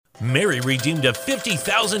Mary redeemed a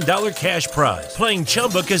 $50,000 cash prize playing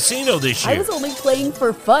Chumba Casino this year. I was only playing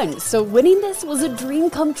for fun, so winning this was a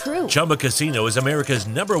dream come true. Chumba Casino is America's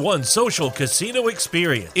 #1 social casino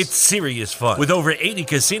experience. It's serious fun. With over 80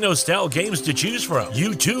 casino-style games to choose from,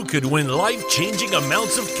 you too could win life-changing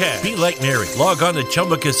amounts of cash. Be like Mary. Log on to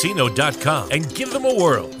ChumbaCasino.com and give them a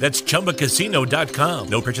whirl. That's ChumbaCasino.com.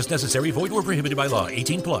 No purchase necessary. Void where prohibited by law.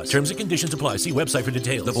 18+. Terms and conditions apply. See website for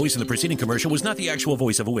details. The voice in the preceding commercial was not the actual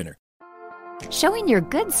voice of a winner. Showing your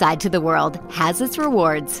good side to the world has its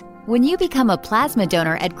rewards. When you become a plasma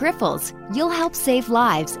donor at Grifols, you'll help save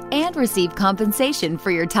lives and receive compensation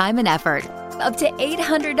for your time and effort. Up to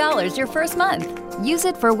 $800 your first month. Use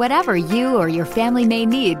it for whatever you or your family may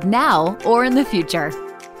need now or in the future.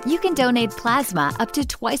 You can donate plasma up to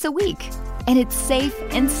twice a week. And it's safe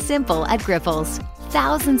and simple at Grifols.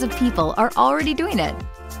 Thousands of people are already doing it.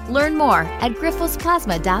 Learn more at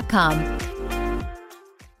grifolsplasma.com.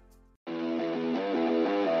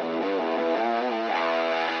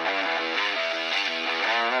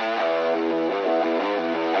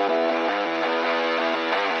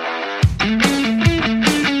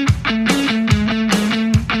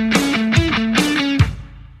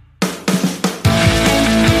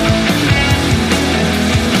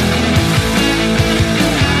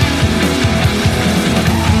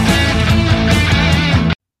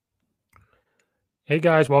 Hey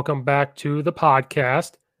guys, welcome back to the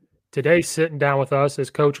podcast. Today, sitting down with us is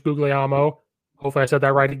Coach Guglielmo. Hopefully I said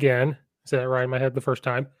that right again. I said that right in my head the first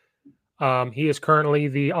time. He is currently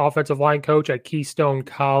the offensive line coach at Keystone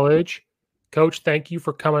College. Coach, thank you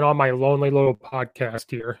for coming on my lonely little podcast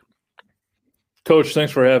here. Coach,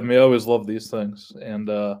 thanks for having me. I always love these things. And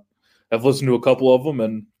I've listened to a couple of them,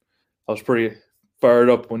 and I was pretty fired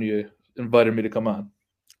up when you invited me to come on.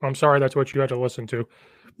 I'm sorry that's what you had to listen to.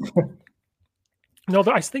 No,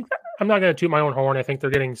 I think I'm not going to toot my own horn. I think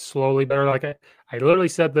they're getting slowly better. Like I literally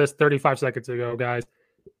said this 35 seconds ago, guys.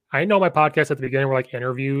 I know my podcast at the beginning were like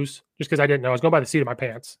interviews just because I didn't know. I was going by the seat of my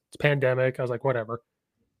pants. It's pandemic. I was like, whatever.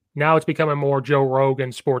 Now it's becoming more Joe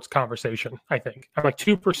Rogan sports conversation, I think. I'm like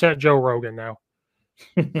 2% Joe Rogan now,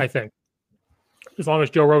 I think. As long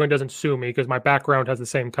as Joe Rogan doesn't sue me because my background has the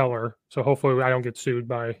same color. So hopefully I don't get sued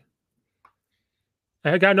by.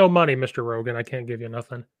 I got no money, Mr. Rogan. I can't give you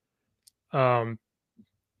nothing.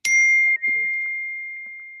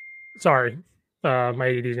 Sorry, my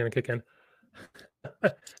ADD is going to kick in.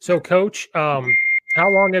 So, Coach, how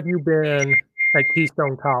long have you been at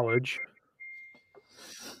Keystone College?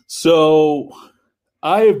 So,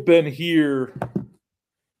 I have been here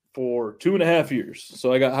for 2.5 years.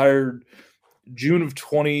 So, I got hired June of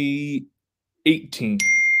 2018.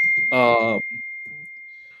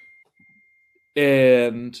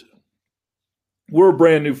 And we're a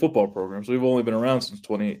brand new football program, so we've only been around since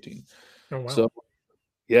 2018. Oh, wow. So,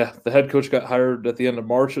 yeah, the head coach got hired at the end of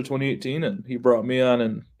March of 2018, and he brought me on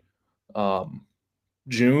in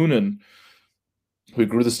June, and we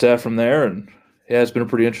grew the staff from there. And yeah, it's been a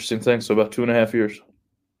pretty interesting thing. So about 2.5 years.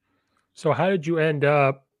 So how did you end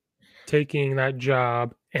up taking that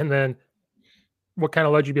job? And then what kind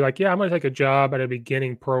of led you to be like, yeah, I'm going to take a job at a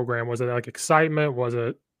beginning program? Was it like excitement? Was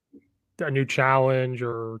it a new challenge?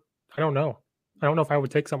 Or I don't know. I don't know if I would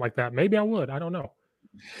take something like that. Maybe I would. I don't know.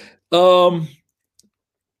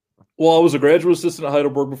 Well, I was a graduate assistant at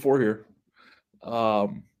Heidelberg before here.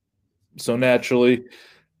 So naturally,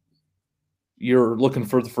 you're looking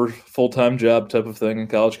for the first full-time job type of thing in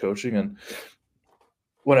college coaching. And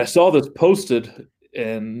when I saw this posted,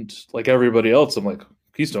 and like everybody else, I'm like,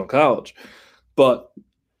 Keystone College. But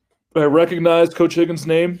I recognized Coach Higgins'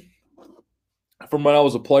 name from when I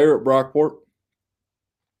was a player at Brockport.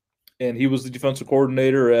 And he was the defensive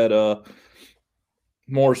coordinator at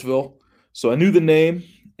Morrisville. So I knew the name.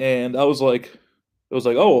 And I was like,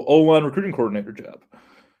 oh, O-line recruiting coordinator job.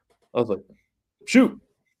 I was like, shoot,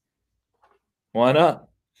 why not?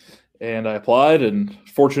 And I applied and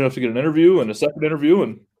fortunate enough to get an interview and a second interview.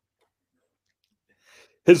 And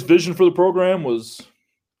his vision for the program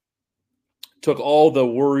took all the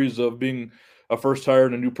worries of being a first hire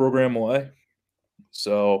in a new program away.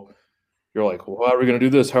 So you're like, well, how are we going to do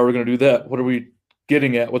this? How are we going to do that? What are we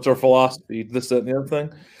getting at? What's our philosophy? This, that, and the other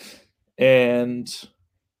thing. And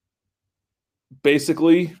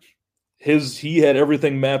basically, he had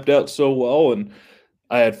everything mapped out so well, and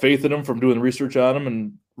I had faith in him from doing research on him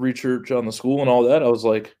and research on the school and all that. I was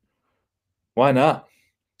like, why not?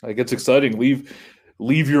 Like, it's exciting.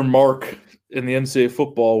 Leave your mark in the NCAA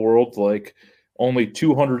football world, like only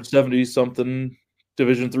 270 something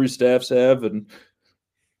Division III staffs have, and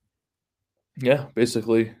yeah,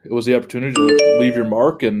 basically, it was the opportunity to leave your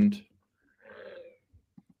mark and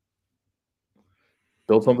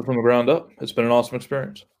build something from the ground up. It's been an awesome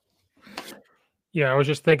experience. Yeah, I was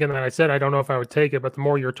just thinking that. I said I don't know if I would take it, but the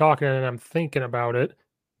more you're talking and I'm thinking about it,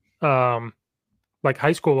 like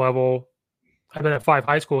high school level, I've been at 5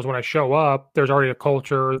 high schools. When I show up, there's already a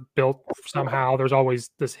culture built somehow. There's always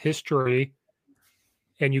this history,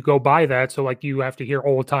 and you go by that. So like you have to hear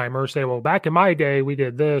old timers say, "Well, back in my day we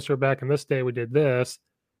did this," or "Back in this day we did this."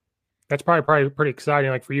 That's probably pretty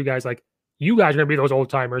exciting. Like for you guys, like you guys are gonna be those old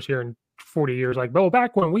timers here in 40 years. Like, well,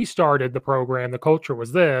 back when we started the program, the culture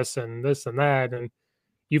was this and this and that, and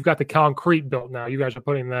you've got the concrete built now. You guys are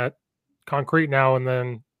putting that concrete now and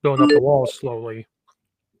then building up the walls slowly.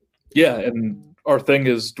 Yeah, and our thing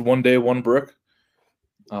is one day, one brick,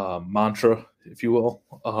 mantra, if you will.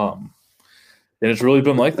 And it's really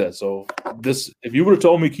been like that. So if you would have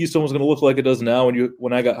told me Keystone was going to look like it does now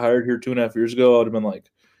when I got hired here 2.5 years ago, I would have been like,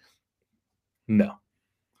 no.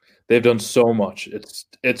 They've done so much.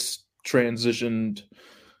 It's transitioned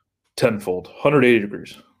tenfold, 180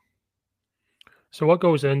 degrees. So what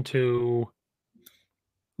goes into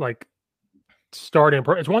like starting?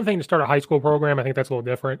 It's one thing to start a high school program. I think that's a little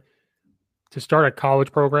different. To start a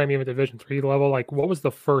college program, even Division III level, like what was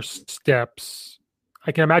the first steps?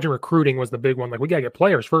 I can imagine recruiting was the big one. Like we gotta get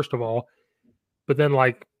players first of all, but then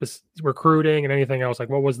like this recruiting and anything else. Like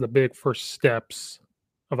what was the big first steps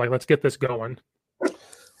of like let's get this going?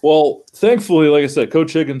 Well, thankfully, like I said,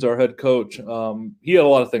 Coach Higgins, our head coach, he had a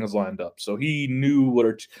lot of things lined up. So he knew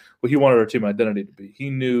what he wanted our team identity to be. He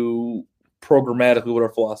knew programmatically what our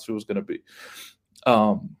philosophy was going to be.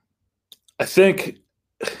 I think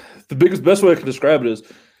the best way I can describe it is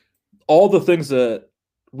all the things that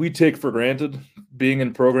we take for granted being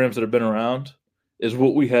in programs that have been around is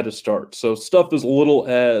what we had to start. So stuff as little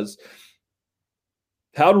as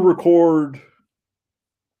how to record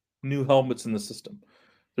new helmets in the system.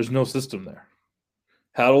 There's no system there.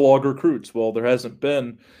 How to log recruits. Well, there hasn't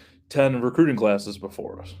been 10 recruiting classes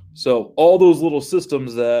before us. So all those little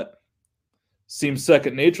systems that seem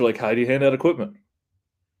second nature, like how do you hand out equipment?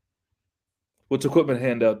 What's equipment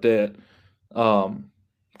handout day at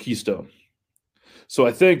Keystone? So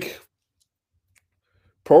I think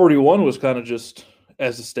priority one was kind of just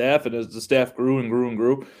as a staff and as the staff grew and grew and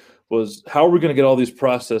grew was how are we going to get all these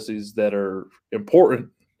processes that are important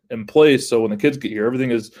in place so when the kids get here,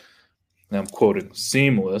 everything is, and I'm quoting,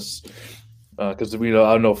 seamless because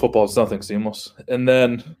I know football is nothing seamless. And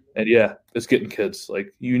yeah, it's getting kids.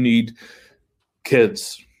 Like you need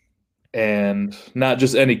kids and not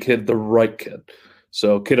just any kid, the right kid.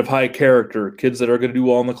 So kid of high character, kids that are going to do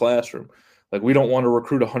well in the classroom. Like we don't want to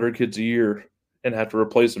recruit 100 kids a year and have to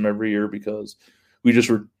replace them every year because we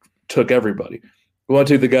just took everybody. We want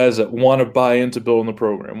to take the guys that want to buy into building the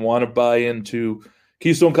program, want to buy into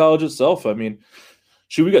Keystone College itself. I mean,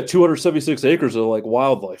 we got 276 acres of like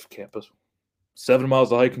wildlife campus, 7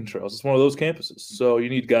 miles of hiking trails. It's one of those campuses. So you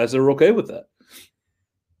need guys that are okay with that.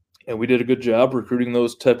 And we did a good job recruiting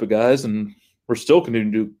those type of guys, and we're still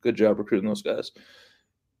continuing to do a good job recruiting those guys.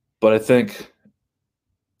 But I think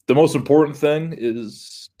the most important thing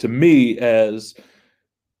is, to me, as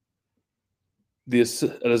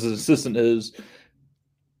an assistant, is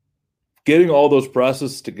getting all those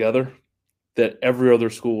processes together that every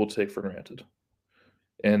other school will take for granted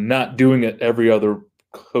and not doing it every other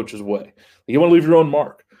coach's way. You want to leave your own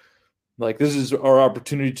mark. Like this is our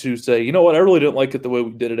opportunity to say, you know what, I really didn't like it the way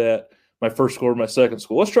we did it at my first school or my second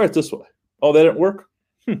school. Let's try it this way. Oh, that didn't work?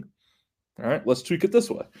 All right, let's tweak it this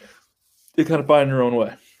way. You kind of find your own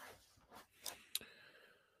way.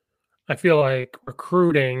 I feel like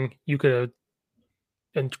recruiting, you could have,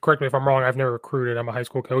 and correct me if I'm wrong, I've never recruited. I'm a high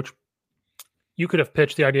school coach. You could have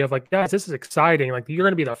pitched the idea of like, guys, this is exciting. Like you're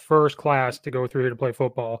going to be the first class to go through here to play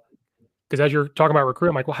football. Because as you're talking about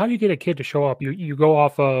recruiting, I'm like, well, how do you get a kid to show up? You go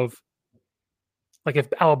off of like if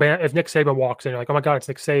Nick Saban walks in, you're like, oh my God, it's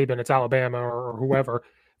Nick Saban, it's Alabama or whoever.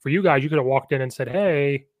 For you guys, you could have walked in and said,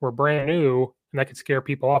 hey, we're brand new, and that could scare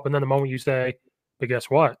people off. And then the moment you say, but guess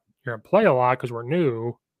what? You're going to play a lot because we're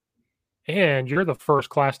new, and you're the first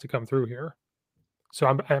class to come through here. So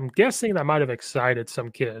I'm guessing that might have excited some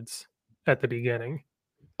kids at the beginning.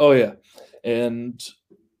 Oh, yeah. And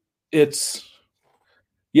it's,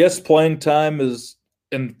 yes, playing time is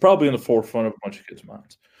and probably in the forefront of a bunch of kids'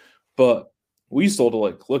 minds. But we sold it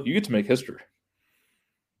like, look, you get to make history.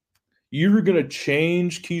 You're going to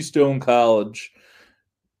change Keystone College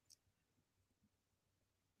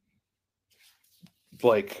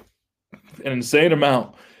like an insane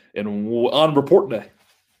amount on report day.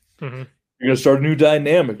 Mm-hmm. You're going to start a new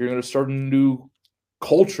dynamic. You're going to start a new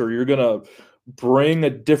culture. You're going to bring a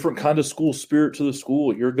different kind of school spirit to the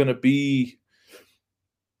school. You're going to be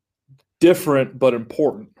different but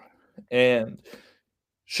important. And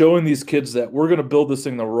showing these kids that we're going to build this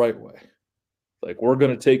thing the right way. Like, we're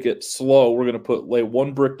going to take it slow. We're going to lay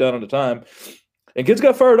one brick down at a time. And kids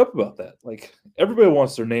got fired up about that. Like, everybody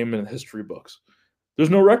wants their name in the history books. There's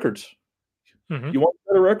no records. You want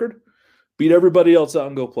a better record? Beat everybody else out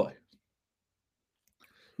and go play.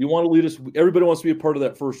 You want to lead us. Everybody wants to be a part of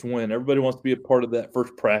that first win. Everybody wants to be a part of that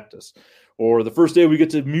first practice or the first day we get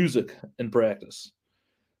to music and practice.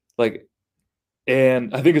 Like,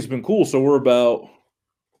 and I think it's been cool. So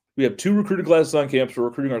we have 2 recruiting classes on campus. We're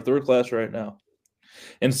recruiting our 3rd class right now.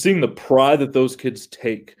 And seeing the pride that those kids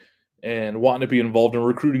take and wanting to be involved in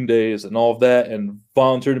recruiting days and all of that and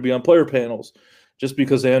volunteering to be on player panels just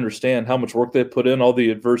because they understand how much work they put in, all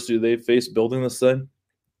the adversity they face building this thing.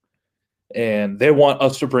 And they want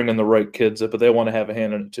us to bring in the right kids, but they want to have a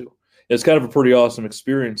hand in it too. It's kind of a pretty awesome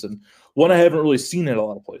experience and one I haven't really seen in a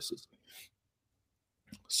lot of places.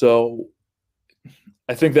 So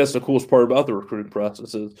I think that's the coolest part about the recruiting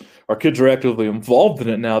process is our kids are actively involved in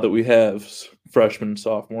it now that we have freshmen and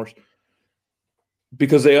sophomores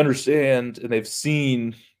because they understand and they've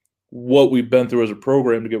seen what we've been through as a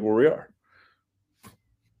program to get where we are.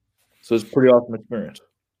 So it's a pretty awesome experience.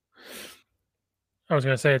 I was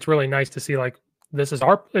going to say, it's really nice to see, like, this is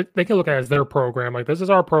they can look at it as their program. Like, this is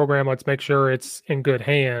our program. Let's make sure it's in good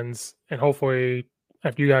hands. And hopefully,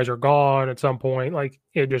 after you guys are gone at some point, like,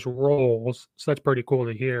 it just rolls. So that's pretty cool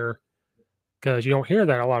to hear because you don't hear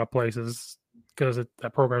that a lot of places because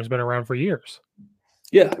that program's been around for years.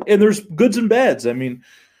 Yeah, and there's goods and bads. I mean,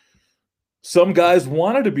 some guys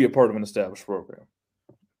wanted to be a part of an established program,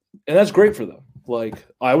 and that's great for them. Like,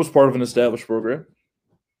 I was part of an established program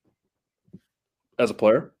as a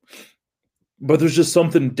player, but there's just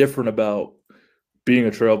something different about being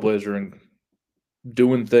a trailblazer and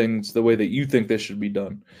doing things the way that you think they should be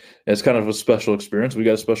done. And it's kind of a special experience. We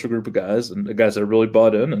got a special group of guys and the guys that really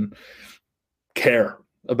bought in and care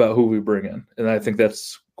about who we bring in. And I think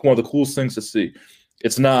that's one of the coolest things to see.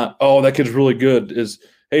 It's not, oh, that kid's really good.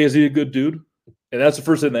 Hey, is he a good dude? And that's the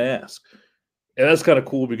first thing they ask. And that's kind of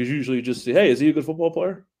cool because usually you just say, hey, is he a good football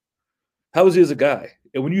player? How is he as a guy?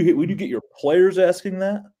 And when you get your players asking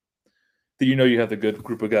that, then you know you have the good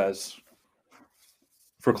group of guys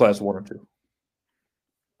for class 1 or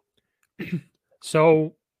 2.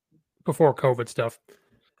 So before COVID stuff,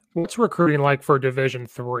 what's recruiting like for Division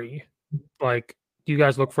III? Like, do you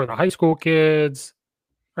guys look for the high school kids?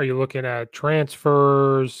 Are you looking at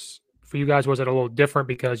transfers? For you guys, was it a little different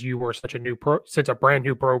because you were such a brand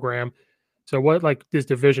new program? So what is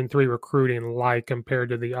Division III recruiting like compared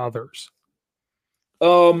to the others?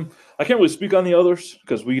 I can't really speak on the others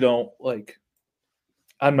because we don't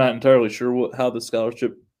I'm not entirely sure how the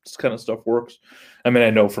scholarship kind of stuff works. I mean, I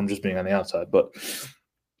know from just being on the outside, but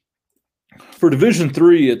for Division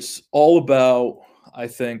III, it's all about, I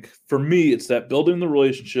think, for me, it's that building the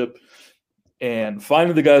relationship and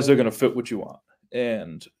finding the guys that are going to fit what you want.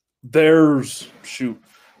 And there's,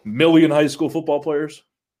 million high school football players.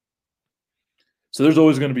 So there's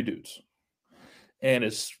always going to be dudes. And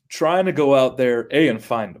it's trying to go out there, and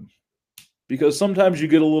find them. Because sometimes you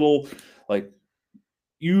get a little,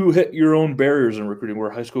 you hit your own barriers in recruiting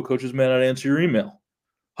where high school coaches may not answer your email.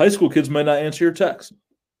 High school kids might not answer your text.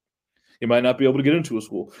 You might not be able to get into a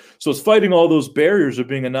school. So it's fighting all those barriers of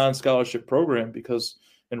being a non-scholarship program because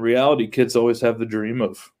in reality, kids always have the dream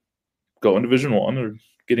of going Division I or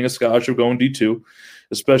getting a scholarship, going D2,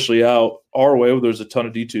 especially out our way where there's a ton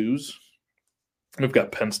of D2s. We've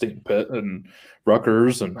got Penn State and Pitt and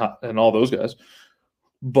Rutgers and all those guys.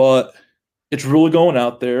 But it's really going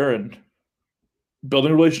out there and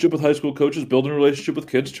building a relationship with high school coaches, building a relationship with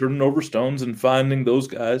kids, turning over stones and finding those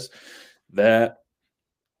guys that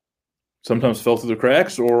sometimes fell through the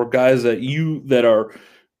cracks or guys that are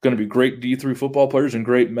going to be great D3 football players and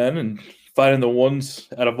great men and finding the ones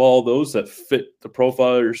out of all those that fit the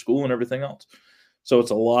profile of your school and everything else. So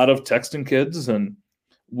it's a lot of texting kids and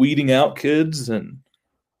weeding out kids and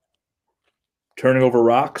turning over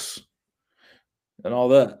rocks and all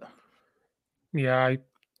that. Yeah,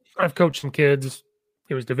 I've coached some kids.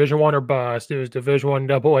 It was Division I or bust. It was Division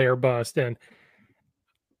I AA or bust. And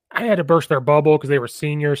I had to burst their bubble because they were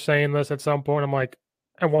seniors saying this at some point. I'm like,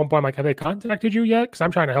 at one point, I'm like, have they contacted you yet? Because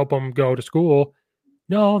I'm trying to help them go to school.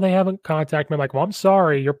 No, they haven't contacted me. I'm like, well, I'm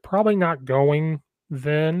sorry. You're probably not going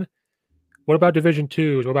then. What about Division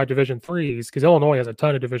IIs? What about Division IIIs? Because Illinois has a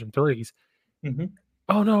ton of Division IIIs. Mm-hmm.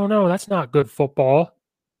 Oh, no, that's not good football.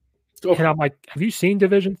 Oh. And I'm like, have you seen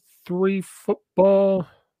Division III football?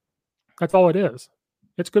 That's all it is.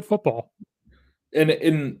 It's good football.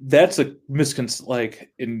 And that's a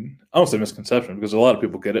misconception. I don't say misconception because a lot of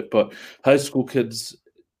people get it, but high school kids,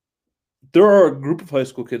 there are a group of high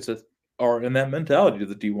school kids that are in that mentality of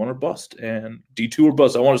the D1 or bust and D2 or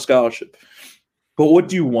bust. I want a scholarship. But what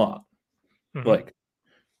do you want? Mhm. Like,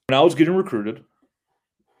 when I was getting recruited,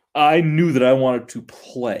 I knew that I wanted to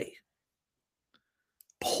play.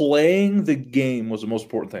 Playing the game was the most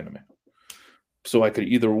important thing to me. So I could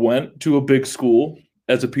either went to a big school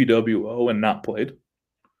as a PWO and not played,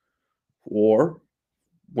 or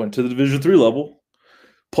went to the Division III level,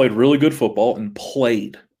 played really good football, and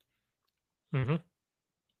played. Mhm.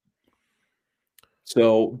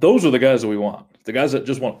 So those are the guys that we want. The guys that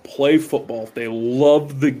just want to play football. They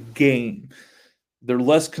love the game. They're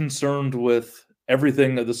less concerned with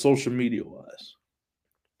everything that the social media wise.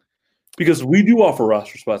 Because we do offer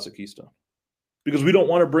roster spots at Keystone. Because we don't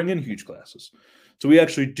want to bring in huge classes. So we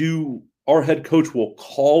actually do, our head coach will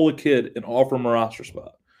call a kid and offer him a roster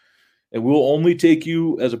spot. And we'll only take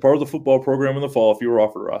you as a part of the football program in the fall if you were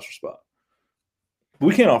offered a roster spot.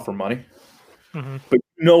 We can't offer money. Mhm. But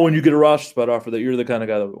you know when you get a roster spot offer that you're the kind of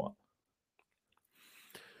guy that we want.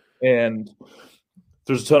 And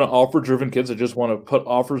there's a ton of offer-driven kids that just want to put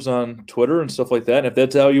offers on Twitter and stuff like that. And if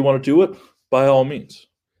that's how you want to do it, by all means.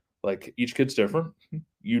 Like, each kid's different.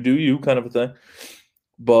 You do you kind of a thing.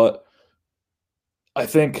 But I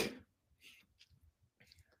think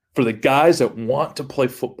for the guys that want to play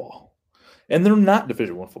football, and they're not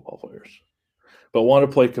Division I football players, but want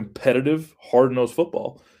to play competitive, hard-nosed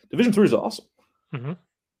football, Division III is awesome. Mhm.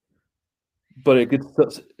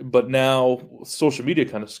 But now social media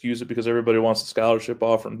kind of skews it because everybody wants a scholarship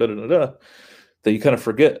offer and that you kind of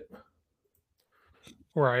forget.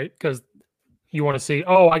 Right, because you want to see,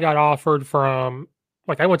 oh, I got offered from,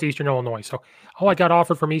 like, I went to Eastern Illinois, so, oh, I got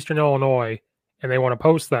offered from Eastern Illinois, and they want to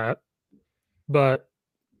post that. But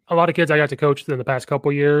a lot of kids I got to coach in the past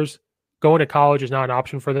couple years, going to college is not an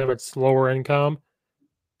option for them. It's lower income,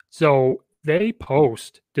 so they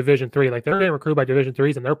post Division III. Like, they're getting recruited by Division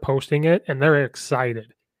IIIs, and they're posting it, and they're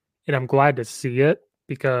excited. And I'm glad to see it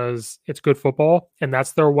because it's good football, and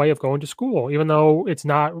that's their way of going to school, even though it's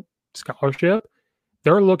not scholarship.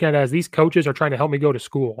 They're looking at it as these coaches are trying to help me go to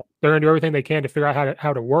school. They're going to do everything they can to figure out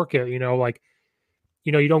how to work it. Like,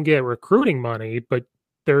 you don't get recruiting money, but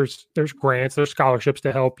there's grants, there's scholarships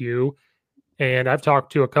to help you. And I've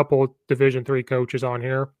talked to a couple of Division III coaches on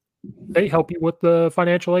here. They help you with the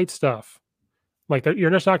financial aid stuff. Like, you're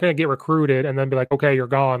just not going to get recruited and then be like, okay, you're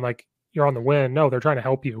gone. Like, you're on the win. No, they're trying to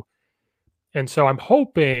help you. And so I'm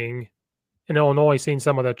hoping in Illinois seeing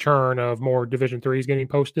some of the churn of more Division IIIs getting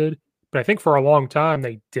posted. But I think for a long time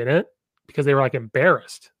they didn't because they were like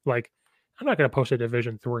embarrassed. Like, I'm not going to post a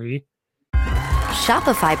Division III.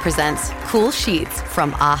 Shopify presents cool sheets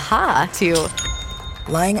from AHA to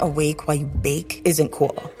lying awake while you bake isn't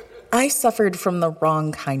cool. I suffered from the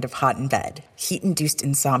wrong kind of hot in bed, heat-induced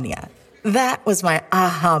insomnia. That was my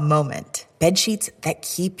aha moment. Bed sheets that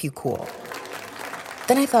keep you cool.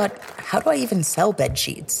 Then I thought, how do I even sell bed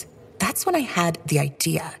sheets? That's when I had the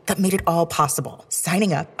idea that made it all possible,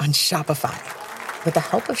 signing up on Shopify. With the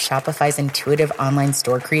help of Shopify's intuitive online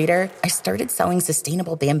store creator, I started selling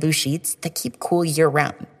sustainable bamboo sheets that keep cool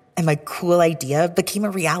year-round. And my cool idea became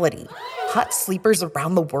a reality. Hot sleepers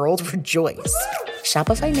around the world rejoice.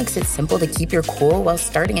 Shopify makes it simple to keep your cool while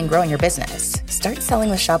starting and growing your business. Start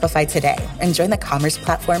selling with Shopify today and join the commerce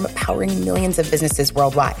platform powering millions of businesses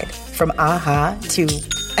worldwide. From AHA to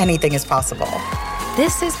anything is possible.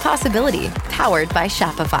 This is Possibility, powered by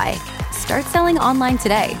Shopify. Start selling online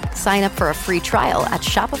today. Sign up for a free trial at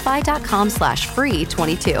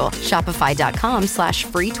shopify.com/free22.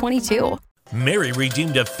 Shopify.com/free22. Mary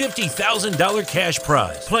redeemed a $50,000 cash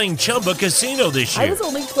prize playing Chumba Casino this year. I was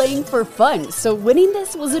only playing for fun, so winning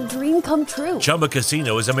this was a dream come true. Chumba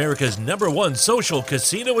Casino is America's #1 social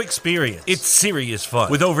casino experience. It's serious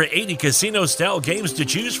fun. With over 80 casino-style games to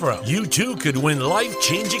choose from, you too could win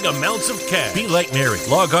life-changing amounts of cash. Be like Mary.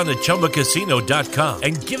 Log on to ChumbaCasino.com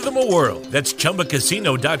and give them a whirl. That's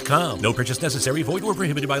ChumbaCasino.com. No purchase necessary. Void or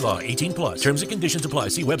prohibited by law. 18+. Terms and conditions apply.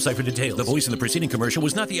 See website for details. The voice in the preceding commercial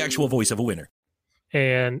was not the actual voice of a winner.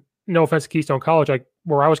 And no offense to Keystone College, like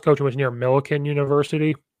where I was coaching was near Millikan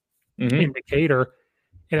University in Decatur.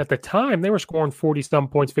 And at the time, they were scoring 40-some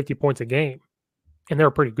points, 50 points a game. And they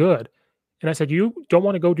were pretty good. And I said, you don't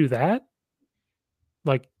want to go do that?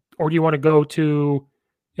 Like, or do you want to go to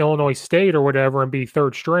Illinois State or whatever and be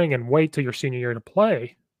third string and wait till your senior year to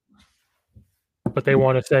play? But they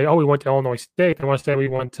want to say, oh, we went to Illinois State. They want to say we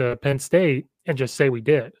went to Penn State and just say we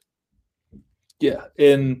did. Yeah,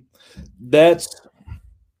 and that's,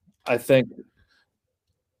 I think,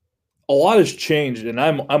 a lot has changed, and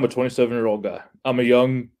I'm a 27-year-old guy. I'm a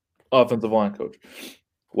young offensive line coach.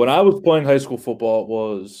 When I was playing high school football,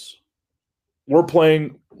 we're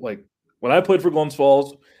playing like when I played for Glens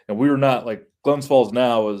Falls, and we were not like Glens Falls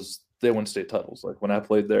now is they win state titles. Like when I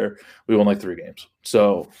played there, we won like 3 games.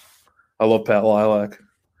 So I love Pat Lilac,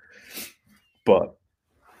 but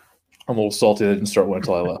I'm a little salty I didn't start winning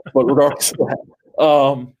until I left. But regardless of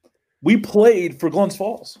that, we played for Glens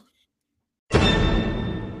Falls.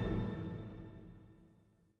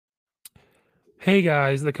 Hey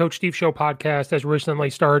guys, the Coach Steve Show podcast has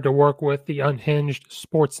recently started to work with the Unhinged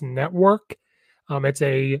Sports Network. It's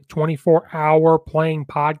a 24-hour playing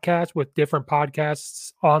podcast with different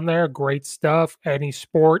podcasts on there. Great stuff. Any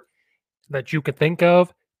sport that you could think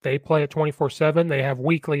of, they play it 24/7. They have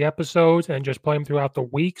weekly episodes and just play them throughout the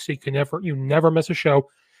week, so you never miss a show.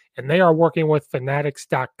 And they are working with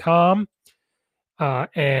Fanatics.com.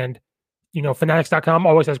 And Fanatics.com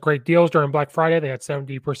always has great deals during Black Friday. They had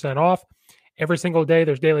 70% off. Every single day,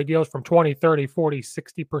 there's daily deals from 20, 30, 40,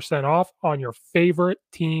 60% off on your favorite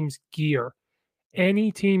team's gear.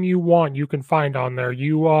 Any team you want, you can find on there.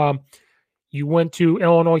 You went to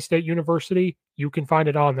Illinois State University, you can find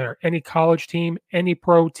it on there. Any college team, any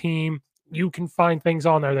pro team, you can find things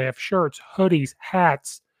on there. They have shirts, hoodies,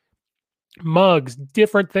 hats, mugs,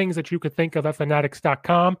 different things that you could think of at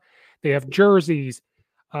Fanatics.com. They have jerseys,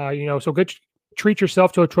 so treat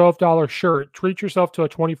yourself to a $12 shirt, treat yourself to a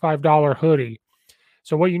 $25 hoodie.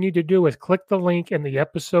 So what you need to do is click the link in the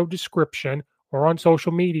episode description or on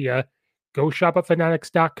social media. Go shop at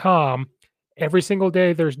Fanatics.com. Every single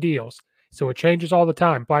day there's deals. So it changes all the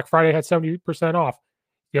time. Black Friday had 70% off.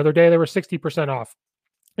 The other day they were 60% off.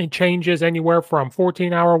 It changes anywhere from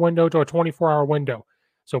 14-hour window to a 24-hour window.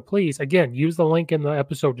 So please, again, use the link in the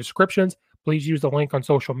episode descriptions. Please use the link on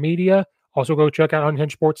social media. Also go check out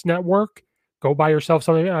Unhinged Sports Network. Go buy yourself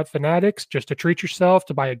something at Fanatics just to treat yourself,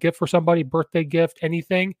 to buy a gift for somebody, birthday gift,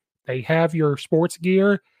 anything. They have your sports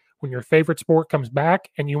gear. When your favorite sport comes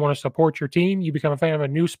back and you want to support your team, you become a fan of a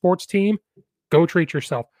new sports team, go treat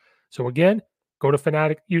yourself. So again, go to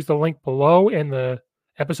Fanatic, use the link below in the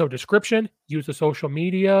episode description, use the social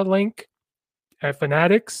media link at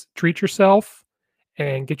Fanatics, treat yourself,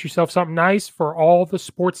 and get yourself something nice for all the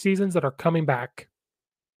sports seasons that are coming back.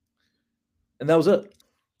 And that was it.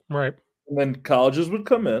 Right. And then colleges would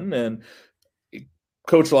come in, and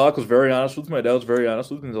Coach Locke was very honest with me. My dad was very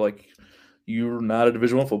honest with me. He's like, you're not a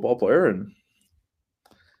Division I football player.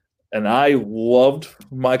 And I loved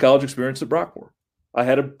my college experience at Brockport. I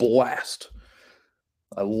had a blast.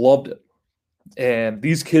 I loved it. And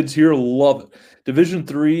these kids here love it. Division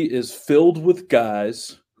III is filled with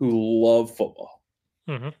guys who love football.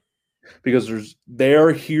 Mm-hmm. Because they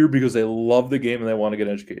are here because they love the game and they want to get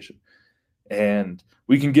an education. And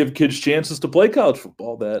we can give kids chances to play college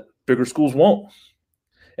football that bigger schools won't.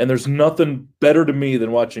 And there's nothing better to me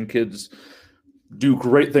than watching kids do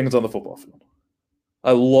great things on the football field.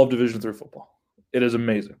 I love Division III football. It is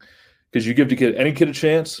amazing because you give any kid a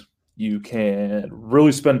chance. You can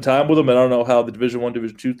really spend time with them. And I don't know how the Division I,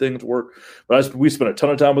 Division II things work, but we spend a ton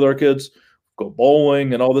of time with our kids, go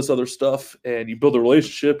bowling and all this other stuff, and you build a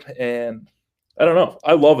relationship. And I don't know.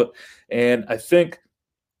 I love it. And I think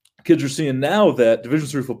kids are seeing now that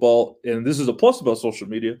Division III football, and this is a plus about social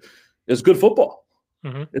media, is good football.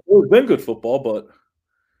 Mm-hmm. It's always been good football, but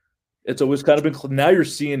it's always kind of been – now you're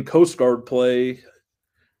seeing Coast Guard play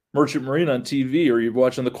Merchant Marine on TV, or you're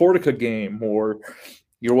watching the Cortica game, or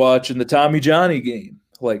you're watching the Tommy Johnny game.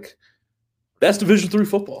 Like, that's Division III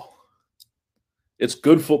football. It's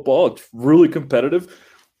good football. It's really competitive.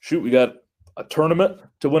 Shoot, we got a tournament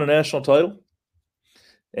to win a national title,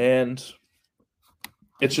 and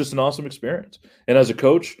it's just an awesome experience. And as a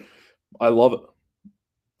coach, I love it.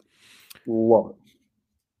 Love it.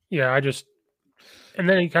 Yeah, and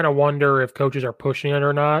then you kind of wonder if coaches are pushing it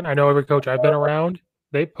or not. I know every coach I've been around,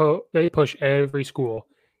 they push every school.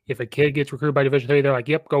 If a kid gets recruited by Division III, they're like,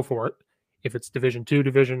 yep, go for it. If it's Division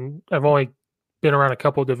II, I've only been around a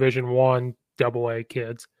couple Division I AA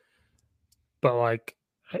kids. But like,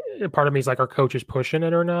 part of me is like, are coaches pushing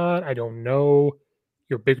it or not? I don't know.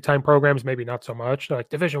 Your big time programs, maybe not so much. Like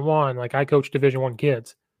Division I, like I coach Division I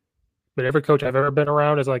kids. But every coach I've ever been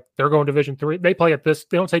around is like, they're going Division III. They play at this.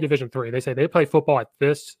 They don't say Division III. They say they play football at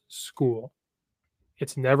this school.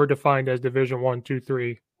 It's never defined as Division I, II,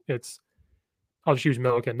 III. I'll just use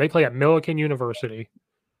Millikan. They play at Millikan University.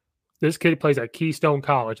 This kid plays at Keystone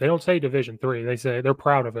College. They don't say Division III. They say they're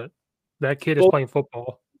proud of it. That kid is playing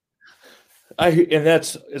football.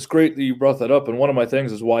 It's great that you brought that up. And one of my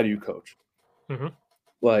things is, why do you coach? Mm-hmm.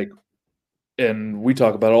 Like, and we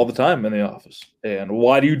talk about it all the time in the office. And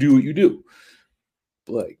why do you do what you do?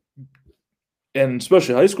 Like, and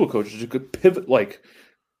especially high school coaches, you could pivot. Like,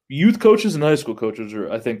 youth coaches and high school coaches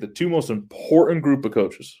are, I think, the two most important group of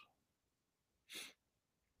coaches.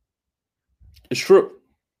 It's true.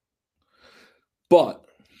 But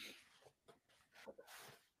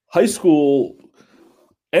high school,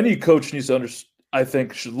 any coach needs to understand, I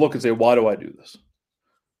think, should look and say, why do I do this?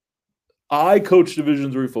 I coach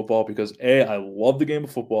Division III football because A, I love the game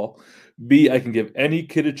of football. B, I can give any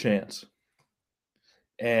kid a chance.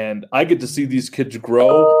 And I get to see these kids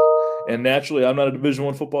grow. And naturally, I'm not a Division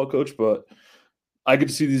I football coach, but I get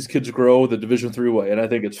to see these kids grow the Division III way. And I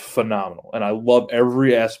think it's phenomenal. And I love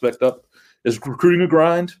every aspect of it. Is recruiting a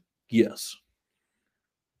grind? Yes.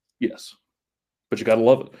 Yes. But you got to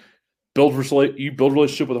love it. You build a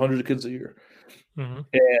relationship with hundreds of kids a year. Mm-hmm.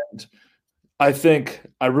 And I think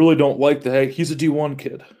I really don't like the, hey, he's a D1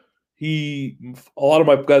 kid. A lot of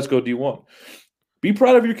my guys go D1. Be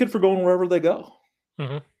proud of your kid for going wherever they go.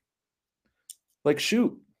 Mm-hmm. Like,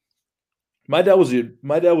 shoot. My dad was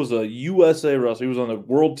a USA wrestler. He was on the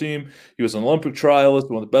world team. He was an Olympic trialist,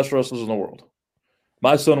 one of the best wrestlers in the world.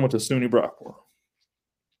 My son went to SUNY Brockport.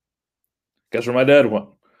 Guess where my dad went?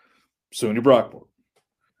 SUNY Brockport.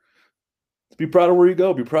 Be proud of where you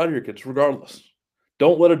go. Be proud of your kids, regardless.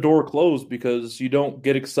 Don't let a door close because you don't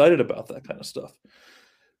get excited about that kind of stuff.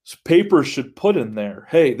 Papers should put in there,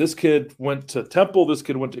 hey, this kid went to Temple, this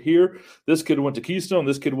kid went to here, this kid went to Keystone,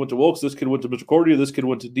 this kid went to Wilkes, this kid went to Misericordia, this kid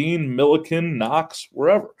went to Dean, Milliken, Knox,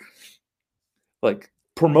 wherever. Like,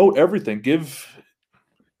 promote everything.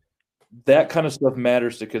 That kind of stuff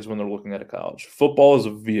matters to kids when they're looking at a college. Football is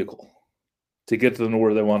a vehicle to get to them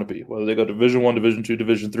where they want to be, whether they go Division I, Division II,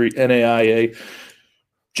 Division III, NAIA,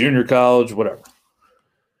 junior college, whatever.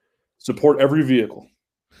 Support every vehicle,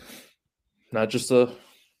 not just the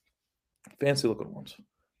fancy looking ones.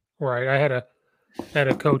 Right. I had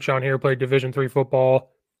a coach on here who played Division III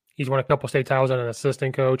football. He's won a couple state titles and an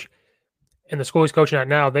assistant coach. And the school he's coaching at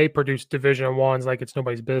now, they produce Division Is like it's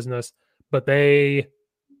nobody's business, but they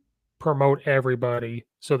promote everybody.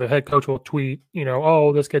 So the head coach will tweet,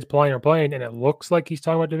 oh, this kid's playing, and it looks like he's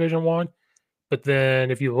talking about Division I. But then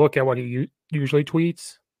if you look at what he usually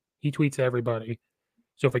tweets, he tweets everybody.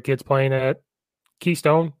 So if a kid's playing at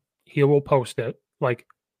Keystone, he will post it. Like,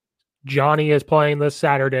 Johnny is playing this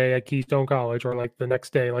Saturday at Keystone College, or like the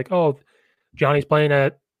next day, like, oh, Johnny's playing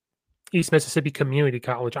at East Mississippi Community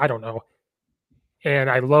College. I don't know.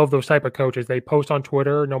 And I love those type of coaches. They post on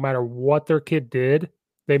Twitter, no matter what their kid did,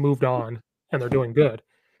 they moved on and they're doing good.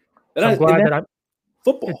 So I'm glad that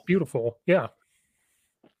football. It's beautiful. Yeah.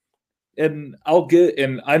 And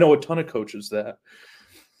I know a ton of coaches that,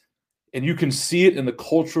 and you can see it in the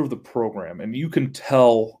culture of the program, and you can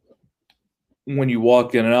tell when you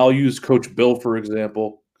walk in. And I'll use Coach Bill, for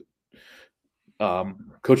example.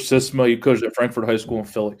 Coach Sisma, he coached at Frankfurt High School in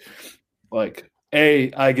Philly. Like,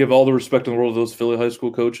 I give all the respect in the world to those Philly high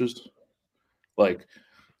school coaches. Like,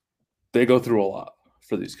 they go through a lot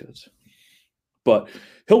for these kids. But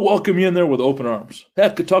he'll welcome you in there with open arms.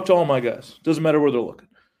 Heck, talk to all my guys. Doesn't matter where they're looking.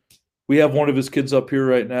 We have one of his kids up here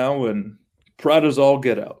right now, and proud as all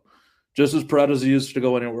get out. Just as proud as he is to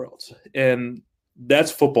go anywhere else. And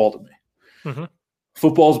that's football to me. Mm-hmm.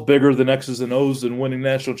 Football's bigger than X's and O's and winning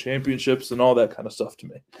national championships and all that kind of stuff to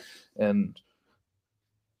me. And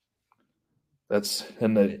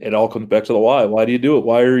it all comes back to the why. Why do you do it?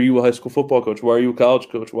 Why are you a high school football coach? Why are you a college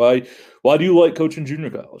coach? Why do you like coaching junior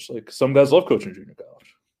college? Like, some guys love coaching junior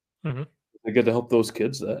college. Mm-hmm. They get to help those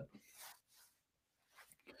kids that.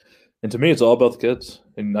 And to me, it's all about the kids.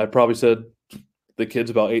 And I probably said the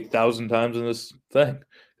kids about 8,000 times in this thing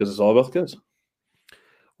because it's all about the kids.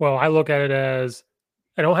 Well, I look at it as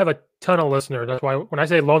I don't have a ton of listeners. That's why when I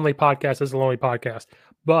say lonely podcast, it's a lonely podcast.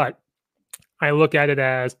 But I look at it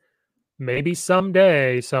as maybe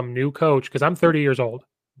someday some new coach, because I'm 30 years old.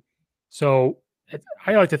 So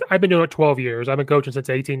I've been doing it 12 years. I've been coaching since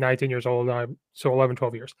 18, 19 years old. So 11,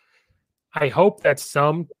 12 years. I hope that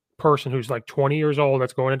some person who's like 20 years old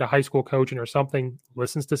that's going into high school coaching or something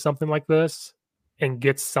listens to something like this and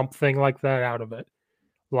gets something like that out of it.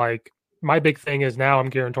 Like, my big thing is now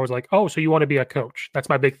I'm gearing towards like, oh, so you want to be a coach. That's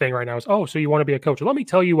my big thing right now is, oh, so you want to be a coach. Let me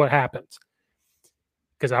tell you what happens.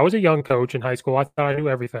 Because I was a young coach in high school. I thought I knew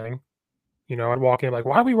everything. I'd walk in like,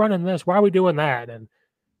 why are we running this? Why are we doing that? And,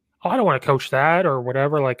 oh, I don't want to coach that or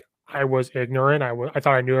whatever. Like, I was ignorant. I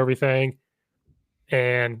thought I knew everything.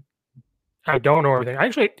 And I don't know everything.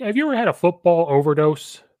 Actually, have you ever had a football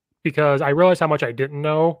overdose? Because I realized how much I didn't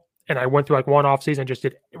know. And I went through like one off season, just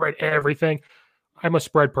read everything. I'm a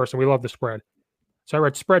spread person. We love the spread. So I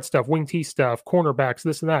read spread stuff, wing T stuff, cornerbacks,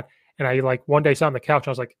 this and that. And I like one day sat on the couch and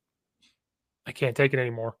I was like, I can't take it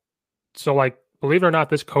anymore. So like, believe it or not,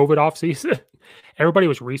 this COVID off season, everybody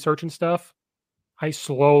was researching stuff. I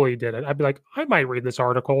slowly did it. I'd be like, I might read this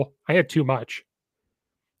article. I had too much.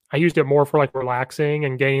 I used it more for like relaxing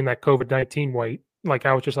and gaining that COVID-19 weight. Like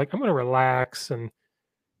I was just like, I'm going to relax. And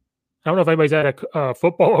I don't know if anybody's had a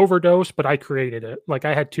football overdose, but I created it. Like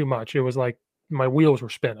I had too much. It was like my wheels were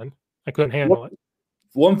spinning. I couldn't handle it.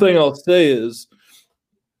 One thing I'll say is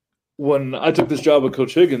when I took this job with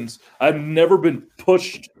Coach Higgins, I've never been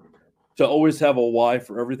pushed to always have a why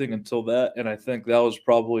for everything until that. And I think that was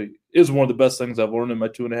is one of the best things I've learned in my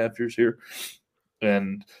 2.5 years here.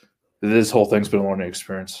 And this whole thing's been a learning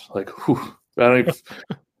experience. Like, I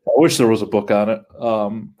wish there was a book on it.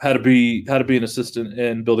 How to be an assistant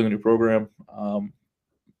in building a new program.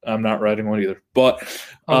 I'm not writing one either, but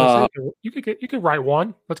you could write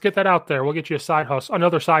one. Let's get that out there. We'll get you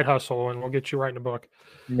another side hustle, and we'll get you writing a book.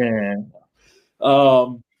 Man,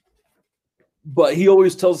 but he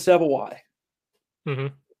always tells us to have a why. Mm-hmm.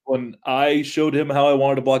 When I showed him how I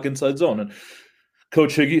wanted to block inside zone, and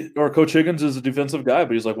Coach Higgins is a defensive guy,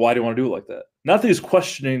 but he's like, "Why do you want to do it like that?" Not that he's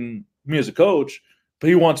questioning me as a coach, but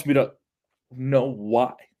he wants me to know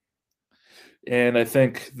why. And I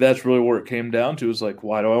think that's really where it came down to is like,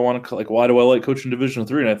 why do I like coaching Division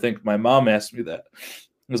III? And I think my mom asked me that. I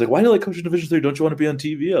was like, why do you like coaching Division III? Don't you want to be on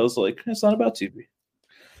TV? I was like, it's not about TV.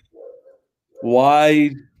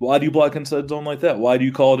 Why do you block inside zone like that? Why do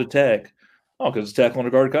you call it a tag? Oh, because it's tackle and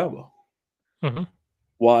a guard combo. Mm-hmm.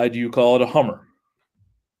 Why do you call it a Hummer?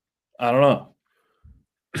 I don't know.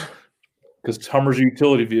 Because Hummer's a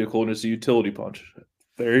utility vehicle and it's a utility punch.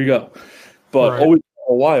 There you go. But always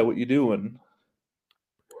know why what you do, and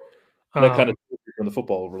that kind of from the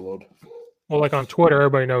football overload. Well, like on Twitter,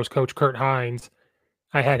 everybody knows Coach Kurt Hines.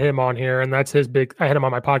 I had him on here, and that's his big. I had him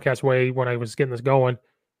on my podcast when I was getting this going.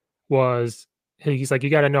 He's like, you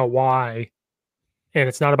got to know why, and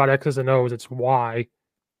it's not about X's and O's, it's why.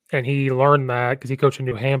 And he learned that because he coached in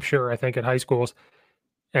New Hampshire, I think, at high schools,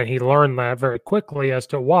 and he learned that very quickly as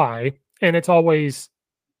to why. And it's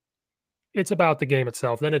about the game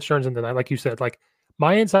itself. Then it turns into that, like you said, like.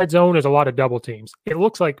 My inside zone is a lot of double teams. It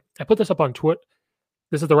looks like I put this up on Twitter.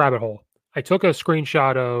 This is the rabbit hole. I took a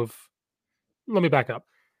screenshot of. Let me back up.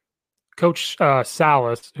 Coach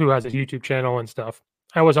Salas, who has a YouTube channel and stuff.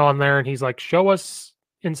 I was on there and he's like, "Show us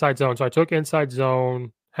inside zone." So I took inside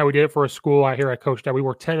zone. How we did it for a school out here I coached at. We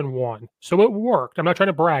were 10-1, so it worked. I'm not trying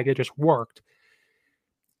to brag. It just worked.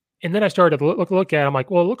 And then I started to look at it. I'm like,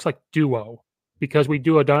 well, it looks like duo because we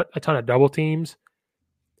do a ton of double teams.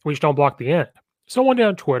 We just don't block the end. So one day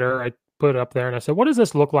on Twitter, I put it up there and I said, what does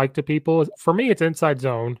this look like to people? For me, it's inside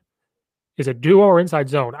zone. Is it duo or inside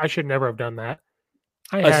zone? I should never have done that.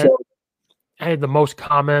 I had the most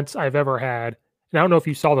comments I've ever had. And I don't know if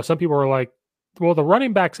you saw this. Some people were like, well, the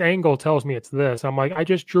running back's angle tells me it's this. I'm like, I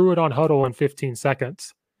just drew it on huddle in 15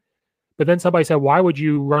 seconds. But then somebody said, why would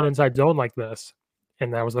you run inside zone like this?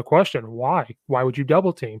 And that was the question. Why? Why would you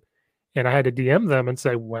double team? And I had to DM them and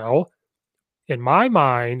say, well, in my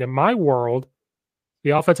mind, in my world, the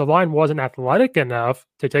offensive line wasn't athletic enough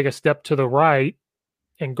to take a step to the right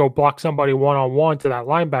and go block somebody one-on-one to that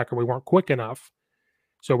linebacker. We weren't quick enough.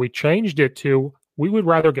 So we changed it to we would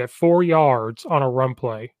rather get 4 yards on a run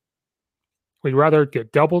play. We'd rather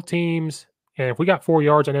get double teams. And if we got 4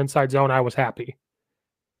 yards on inside zone, I was happy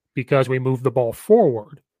because we moved the ball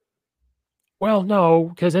forward. Well,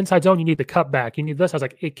 no, because inside zone, you need the cutback. You need this. I was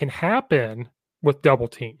like, it can happen with double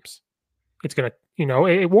teams. It's going to,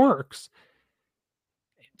 it works.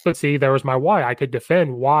 But see, there was my why. I could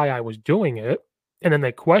defend why I was doing it. And then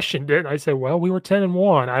they questioned it. And I said, well, we were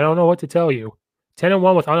 10-1. I don't know what to tell you.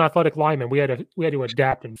 10-1 with unathletic linemen. We had to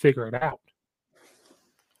adapt and figure it out.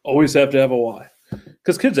 Always have to have a why.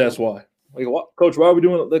 Because kids ask why. Like, Coach, why are we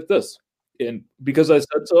doing it like this? And because I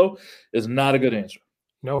said so is not a good answer.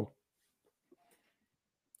 No.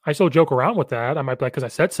 I still joke around with that. I might be like, because I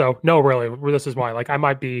said so. No, really. This is why. Like, I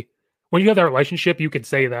might be, when you have that relationship, you can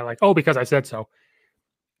say that, like, oh, because I said so.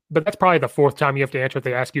 But that's probably the fourth time you have to answer if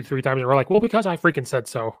they ask you 3 times and we're like, well, because I freaking said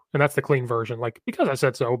so. And that's the clean version. Like, because I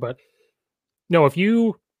said so. But no, if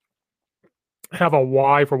you have a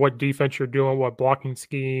why for what defense you're doing, what blocking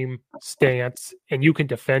scheme, stance, and you can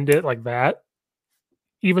defend it like that,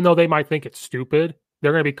 even though they might think it's stupid,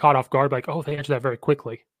 they're going to be caught off guard like, oh, they answered that very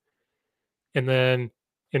quickly. And then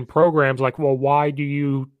in programs like, well, why do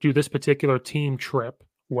you do this particular team trip?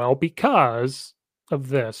 Well, because of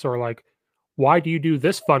this. Or like, why do you do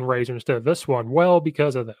this fundraiser instead of this one? Well,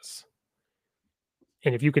 because of this.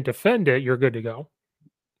 And if you can defend it, you're good to go.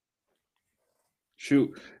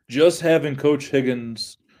 Shoot, just having Coach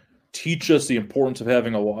Higgins teach us the importance of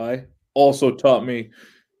having a why also taught me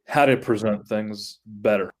how to present things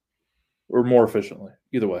better or more efficiently,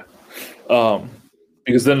 either way.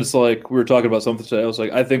 Because then it's like we were talking about something today. I was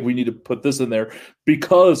like, I think we need to put this in there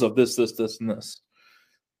because of this, and this.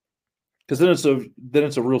 Because then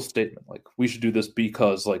it's a real statement. Like, we should do this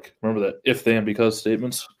because, like, remember that if, then, because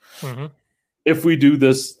statements? Mm-hmm. If we do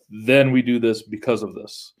this, then we do this because of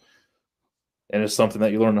this. And it's something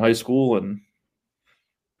that you learn in high school, and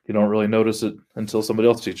you don't really notice it until somebody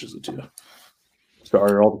else teaches it to you.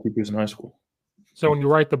 Sorry, all the teachers in high school. So when you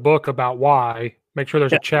write the book about why, make sure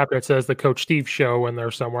there's a chapter that says the Coach Steve Show in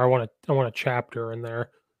there somewhere. I want a chapter in there.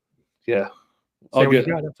 Yeah. Say what you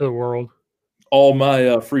got into the world. All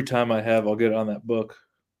my free time I have, I'll get on that book.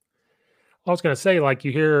 I was going to say, like,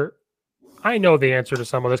 you hear, I know the answer to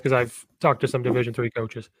some of this because I've talked to some Division III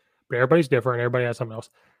coaches, but everybody's different. Everybody has something else.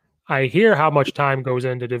 I hear how much time goes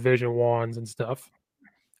into Division I's and stuff.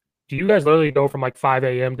 Do you guys literally go from like 5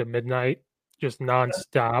 a.m. to midnight, just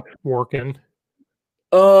nonstop working?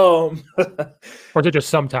 Or is it just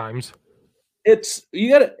sometimes? It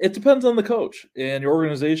depends on the coach and your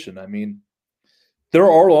organization. I mean, there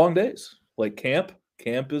are long days. Like camp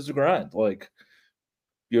is a grind. Like,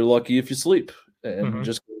 you're lucky if you sleep, and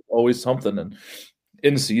just always something. And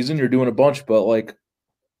in season, you're doing a bunch, but like,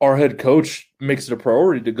 our head coach makes it a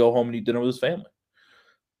priority to go home and eat dinner with his family.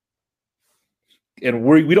 And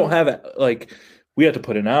we don't have, like, we have to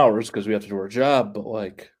put in hours because we have to do our job, but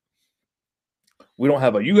like, we don't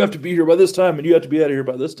have you have to be here by this time and you have to be out of here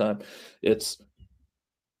by this time. It's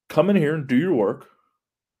come in here and do your work.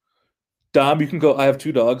 Dom, you can go. I have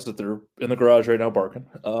 2 dogs that they're in the garage right now barking.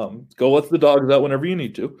 Go let the dogs out whenever you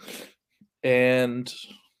need to, and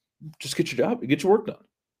just get your job, get your work done.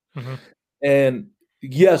 Mm-hmm. And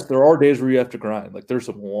yes, there are days where you have to grind. Like, there's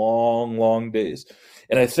some long, long days.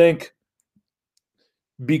 And I think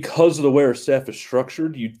because of the way our staff is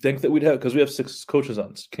structured, you'd think that we'd have, because we have 6 coaches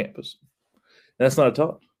on campus. And that's not a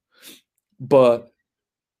ton. But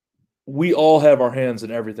we all have our hands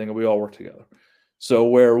in everything, and we all work together. So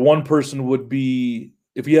where one person would be,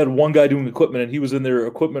 if you had one guy doing equipment and he was in their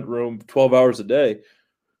equipment room 12 hours a day,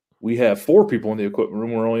 we have 4 people in the equipment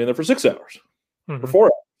room. We're only in there for 6 hours, or 4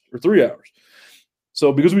 hours, or 3 hours.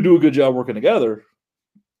 So because we do a good job working together,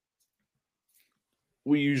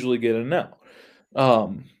 we usually get in and out.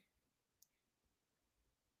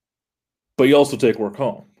 But you also take work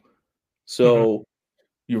home. So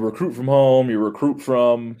you recruit from home, you recruit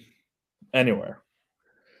from anywhere.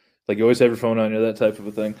 Like, you always have your phone on you, that type of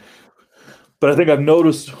a thing. But I think I've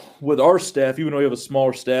noticed with our staff, even though we have a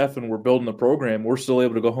smaller staff and we're building the program, we're still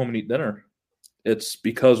able to go home and eat dinner. It's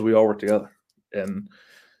because we all work together. And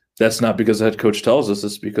that's not because the head coach tells us.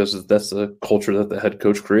 It's because that's the culture that the head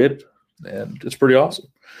coach created. And it's pretty awesome.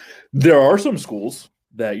 There are some schools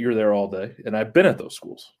that you're there all day, and I've been at those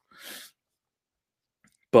schools.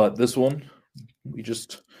 But this one, we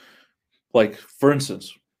just, like, for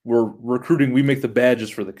instance, we're recruiting. We make the badges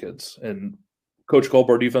for the kids. And Coach Culp,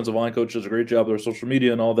 our defensive line coach, does a great job with our social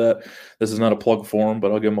media and all that. This is not a plug for him,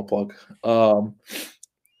 but I'll give him a plug.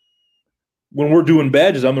 When we're doing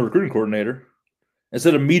badges, I'm the recruiting coordinator.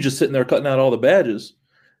 Instead of me just sitting there cutting out all the badges,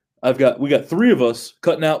 we got 3 of us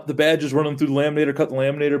cutting out the badges, running through the laminator, cutting the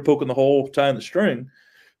laminator, poking the hole, tying the string,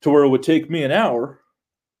 to where it would take me an hour.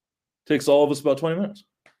 Takes all of us about 20 minutes.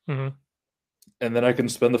 Mm-hmm. And then I can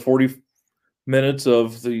spend the 40 minutes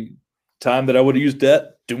of the time that I would have used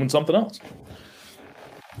that doing something else.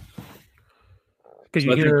 Because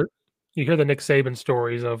you hear the Nick Saban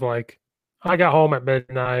stories of, like, I got home at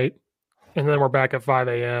midnight and then we're back at 5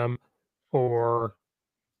 a.m. Or,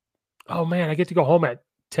 oh man, I get to go home at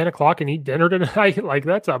 10 o'clock and eat dinner tonight. Like,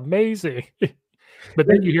 that's amazing. But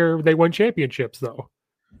then you hear they won championships, though.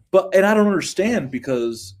 And I don't understand,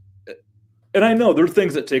 because, and I know there are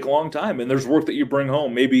things that take a long time, and there's work that you bring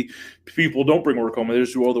home. Maybe people don't bring work home, they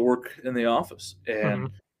just do all the work in the office.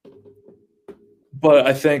 And but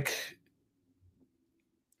I think,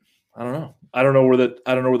 I don't know where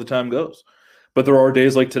the time goes. But there are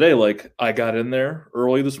days like today, like, I got in there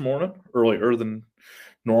early this morning, earlier than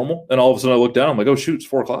normal, and all of a sudden I look down, I'm like, oh shoot, it's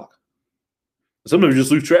 4 o'clock. Sometimes you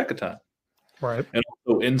just lose track of time. Right. And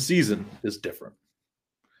also, in season is different.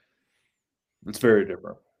 It's very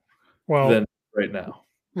different. Well, than right now.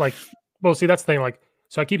 Like, well, see, that's the thing. Like,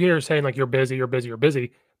 so I keep hearing saying, like, you're busy,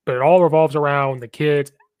 but it all revolves around the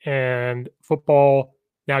kids and football.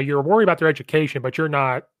 Now, you're worried about their education, but you're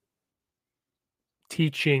not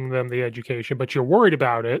teaching them the education, but you're worried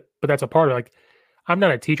about it. But that's a part of it. Like, I'm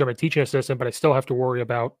not a teacher, I'm a teaching assistant, but I still have to worry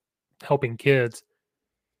about helping kids.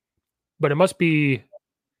 But it must be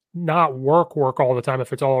not work all the time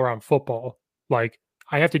if it's all around football. Like,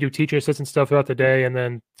 I have to do teaching assistant stuff throughout the day, and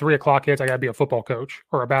then 3 o'clock hits, I got to be a football coach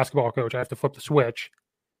or a basketball coach. I have to flip the switch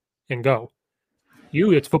and go.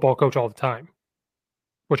 It's football coach all the time,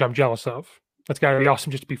 which I'm jealous of. That's got to be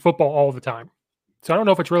awesome, just to be football all the time. So I don't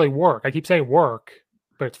know if it's really work. I keep saying work,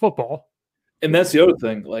 but it's football. And that's the other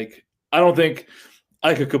thing. Like, I don't think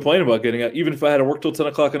I could complain about getting out, even if I had to work till 10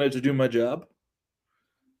 o'clock at night to do my job.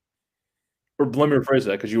 Or let me rephrase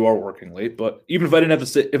that, because you are working late. But even if I didn't have to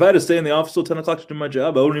stay, if I had to stay in the office till 10 o'clock to do my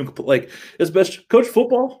job, I wouldn't even like. It's best coach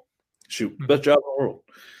football. Shoot, best job in the world.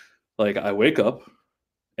 Like, I wake up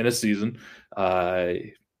in a season,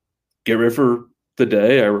 I get ready for the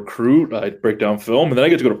day, I recruit, I break down film, and then I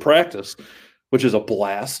get to go to practice, which is a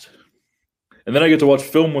blast. And then I get to watch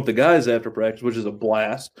film with the guys after practice, which is a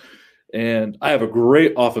blast. And I have a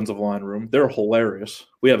great offensive line room. They're hilarious.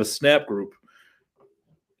 We have a snap group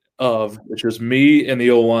of it's just me and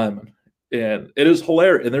the O lineman. And it is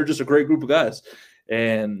hilarious. And they're just a great group of guys.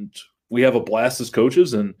 And we have a blast as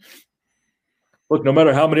coaches. And look, no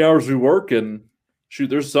matter how many hours we work, and shoot,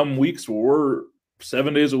 there's some weeks where we're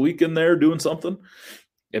 7 days a week in there doing something.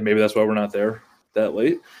 And maybe that's why we're not there that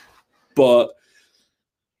late. But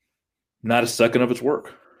not a second of it's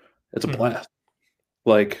work. It's a blast.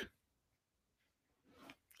 Like,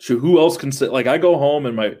 so who else can say, like, I go home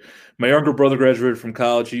and my younger brother graduated from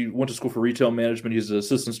college. He went to school for retail management. He's an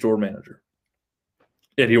assistant store manager.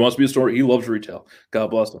 And he wants to be a store. He loves retail.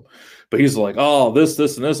 God bless him. But he's like, oh, this,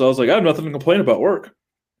 and this. I was like, I have nothing to complain about work.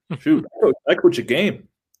 Shoot, I coach a game.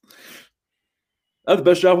 I have the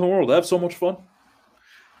best job in the world. I have so much fun.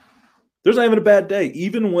 There's not even a bad day.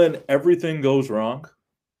 Even when everything goes wrong,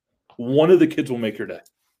 one of the kids will make your day.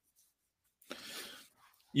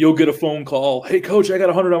 You'll get a phone call. Hey, coach, I got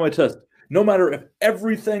 100 on my test. No matter if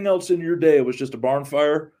everything else in your day was just a barn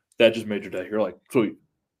fire, that just made your day. You're like, sweet,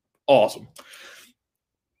 awesome.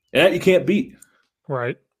 And that you can't beat.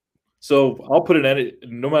 Right. So I'll put in any,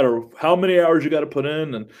 no matter how many hours you got to put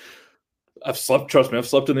in. And I've slept, trust me, I've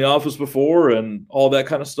slept in the office before and all that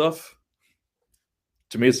kind of stuff.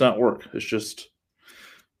 To me, it's not work. It's just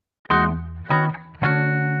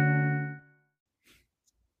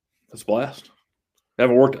it's a blast. I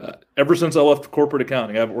haven't worked ever since I left corporate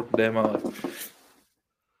accounting. I haven't worked a day in my life.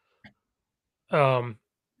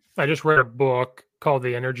 I just read a book called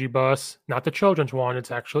The Energy Bus, not the children's one. It's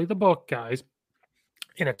actually the book, guys.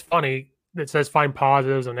 And it's funny. It says find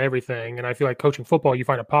positives and everything. And I feel like coaching football, you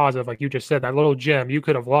find a positive. Like you just said, that little gem, you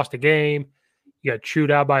could have lost a game. You got chewed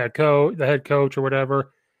out by the head coach or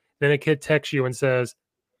whatever. Then a kid texts you and says,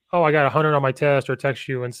 oh, I got 100 on my test, or texts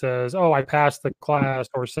you and says, oh, I passed the class,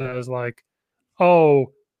 or says like,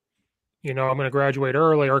 oh, I'm going to graduate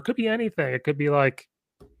early, or it could be anything. It could be like,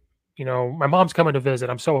 my mom's coming to visit.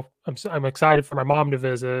 I'm excited for my mom to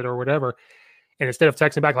visit or whatever. And instead of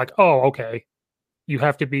texting back like, oh, okay, you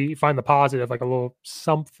have to find the positive, like a little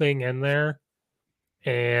something in there.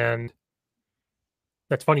 And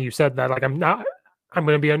that's funny you said that. Like, I'm going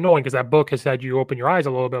to be annoying because that book has said you open your eyes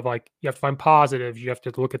a little bit of like, you have to find positives. You have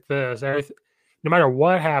to look at this. Everything. No matter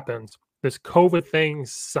what happens, this COVID thing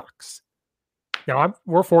sucks. Now,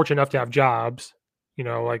 we're fortunate enough to have jobs,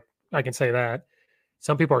 like I can say that.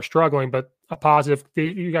 Some people are struggling, but a positive,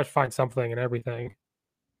 you got to find something in everything.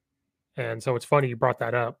 And so it's funny you brought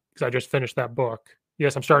that up because I just finished that book.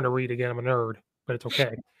 Yes, I'm starting to read again. I'm a nerd, but it's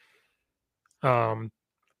okay.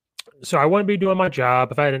 So I wouldn't be doing my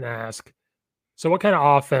job if I didn't ask. So what kind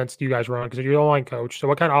of offense do you guys run? Because you're the line coach. So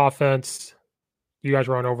what kind of offense do you guys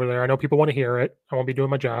run over there? I know people want to hear it. I won't be doing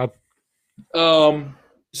my job.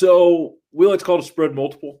 So we like to call it a spread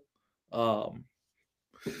multiple.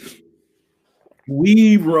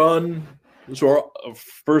 We run. So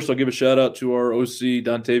first, I'll give a shout out to our OC,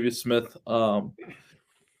 Dontavius Smith.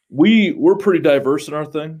 We're pretty diverse in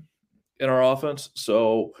our offense.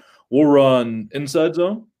 So we'll run inside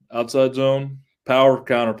zone, outside zone, power,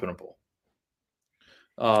 counter, pinnacle.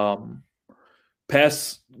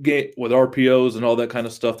 Pass game with RPOs and all that kind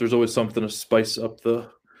of stuff. There's always something to spice up the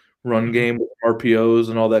run game with RPOs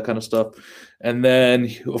and all that kind of stuff. And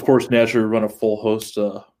then, of course, naturally run a full host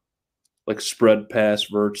like spread, pass,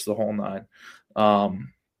 verts, the whole nine.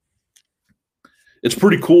 It's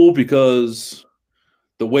pretty cool because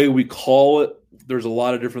the way we call it, there's a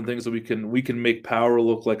lot of different things that we can make power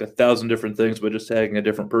look like 1,000 different things by just tagging a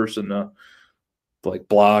different person like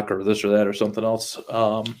block or this or that or something else.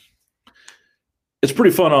 It's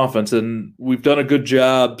pretty fun offense, and we've done a good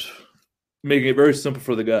job making it very simple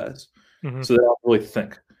for the guys, so they don't really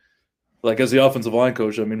think. Like as the offensive line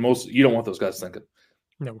coach, I mean, you don't want those guys thinking.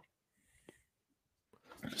 No.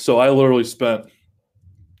 So I literally spent,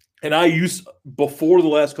 and before the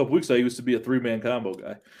last couple weeks, I used to be a 3-man combo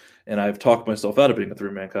guy, and I've talked myself out of being a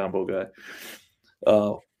 3-man combo guy.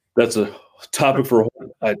 That's a topic for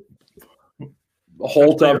a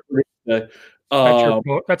whole topic.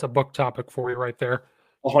 That's a book topic for you right there.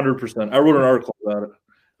 100%. I wrote an article about it.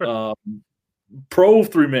 Pro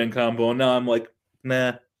 3-man combo, and now I'm like,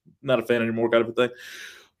 nah, not a fan anymore kind of a thing.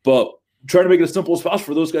 But trying to make it as simple as possible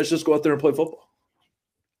for those guys to just go out there and play football.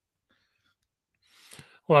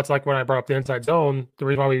 Well, that's like when I brought up the inside zone. The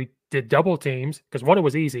reason why we did double teams, because one, it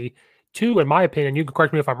was easy. Two, in my opinion, you can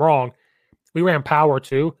correct me if I'm wrong, we ran power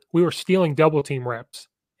too. We were stealing double team reps.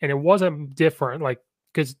 And it wasn't different, like,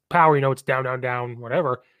 because power, it's down, down, down,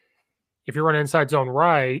 whatever. If you're running inside zone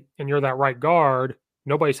right and you're that right guard,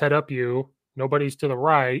 nobody's head up you, nobody's to the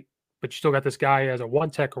right, but you still got this guy as a one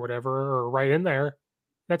tech or whatever, or right in there.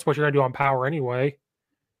 That's what you're going to do on power anyway.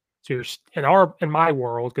 So you're in my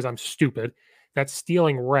world, because I'm stupid, that's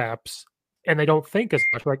stealing reps, and they don't think as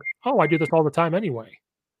much. Like, oh, I do this all the time anyway.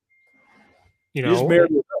 You just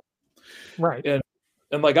married it up. Right.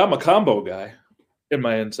 And like, I'm a combo guy in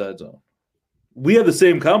my inside zone. We have the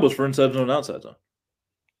same combos for inside zone and outside zone.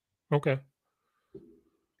 Okay.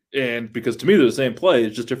 And because to me they're the same play,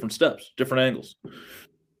 it's just different steps, different angles.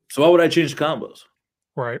 So why would I change the combos?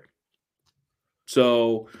 Right.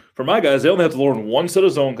 So for my guys, they only have to learn one set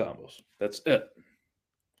of zone combos. That's it.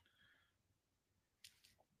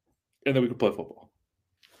 And then we can play football.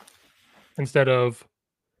 Instead of,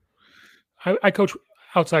 I coach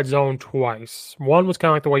outside zone twice. One was kind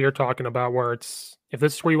of like the way you're talking about, where it's, if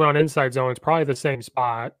this is where you went on inside zone, it's probably the same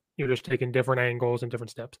spot. You're just taking different angles and different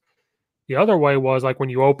steps. The other way was like when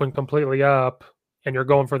you open completely up and you're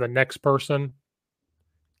going for the next person,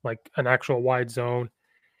 like an actual wide zone.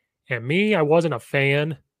 And me, I wasn't a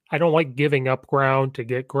fan. I don't like giving up ground to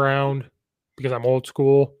get ground because I'm old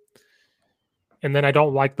school. And then I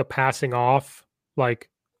don't like the passing off. Like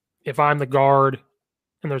if I'm the guard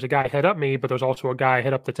and there's a guy head up me, but there's also a guy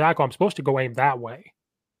head up the tackle, I'm supposed to go aim that way.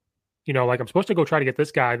 Like I'm supposed to go try to get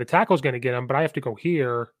this guy. The tackle's going to get him, but I have to go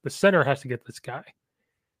here. The center has to get this guy.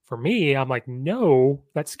 For me, I'm like, no,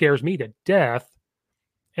 that scares me to death.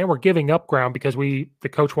 And we're giving up ground because the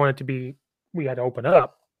coach wanted to be, we had to open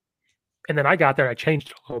up. And then I got there and I changed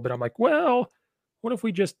it a little bit. I'm like, well, what if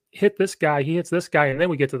we just hit this guy, he hits this guy, and then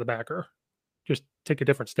we get to the backer? Just take a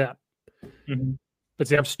different step. Mm-hmm. But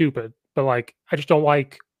see, I'm stupid. But like, I just don't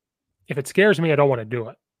like, if it scares me, I don't want to do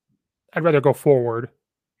it. I'd rather go forward.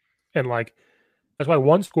 And like, that's why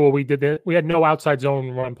one school we had no outside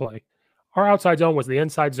zone run play. Our outside zone was the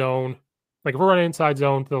inside zone. Like if we're running inside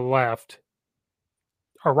zone to the left,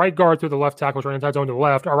 our right guard through the left tackles are inside zone to the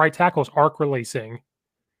left. Our right tackle is arc releasing.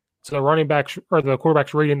 So the running back or the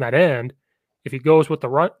quarterback's reading that end. If he goes with the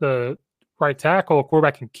right tackle,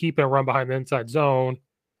 quarterback can keep it and run behind the inside zone.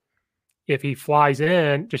 If he flies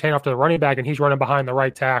in, just hand off to the running back and he's running behind the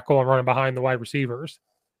right tackle and running behind the wide receivers.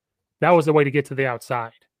 That was the way to get to the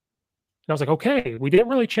outside. And I was like, okay, we didn't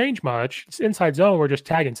really change much. It's inside zone. We're just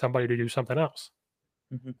tagging somebody to do something else.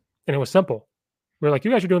 Mm-hmm. And it was simple. We were like,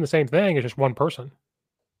 you guys are doing the same thing. It's just one person.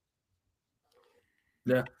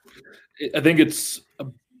 Yeah. I think it's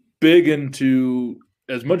big into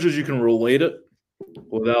as much as you can relate it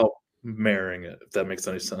without marrying it, if that makes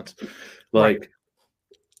any sense. Like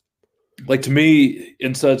to me,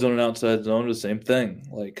 inside zone and outside zone are the same thing.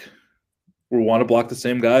 Like we want to block the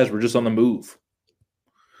same guys. We're just on the move.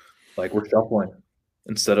 Like we're shuffling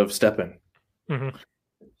instead of stepping. Mm-hmm.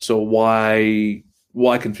 So why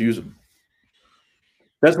confuse them?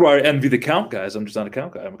 That's why I envy the count guys. I'm just not a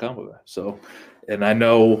count guy. I'm a combo guy. So, and I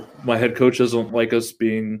know my head coach doesn't like us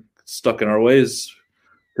being stuck in our ways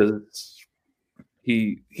because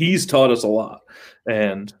he's taught us a lot.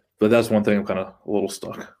 But that's one thing I'm kind of a little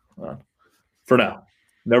stuck on for now.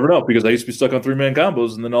 Never know, because I used to be stuck on 3-man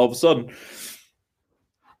combos, and then all of a sudden.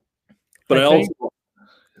 But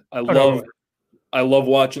I love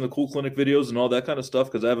watching the Cool Clinic videos and all that kind of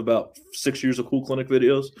stuff because I have about 6 years of Cool Clinic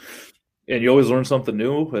videos, and you always learn something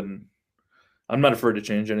new. And I'm not afraid to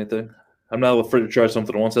change anything. I'm not afraid to try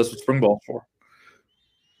something once. That's what spring ball's for.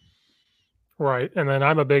 Right. And then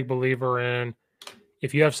I'm a big believer in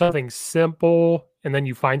if you have something simple and then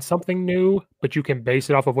you find something new, but you can base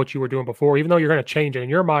it off of what you were doing before, even though you're going to change it in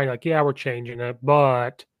your mind, like, yeah, we're changing it.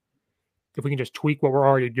 But if we can just tweak what we're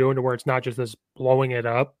already doing to where it's not just this blowing it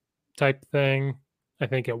up type thing, I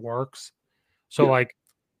think it works. So like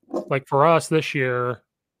for us this year,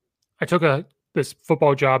 I took this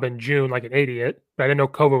football job in June like an idiot, but I didn't know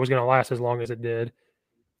COVID was going to last as long as it did.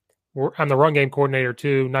 I'm the run game coordinator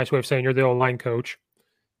too. Nice way of saying you're the O-line coach.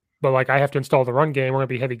 But like I have to install the run game. We're going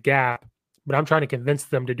to be heavy gap, but I'm trying to convince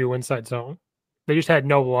them to do inside zone. They just had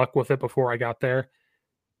no luck with it before I got there.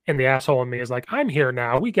 And the asshole in me is like, I'm here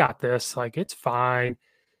now. We got this. Like, it's fine.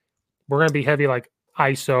 We're going to be heavy like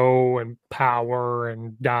ISO and power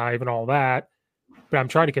and dive and all that. But I'm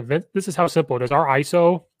trying to convince, this is how simple it is. Our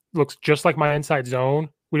ISO looks just like my inside zone.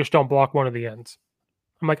 We just don't block one of the ends.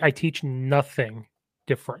 I'm like, I teach nothing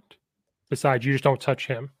different besides you just don't touch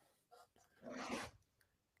him.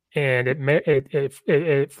 and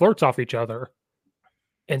it flirts off each other.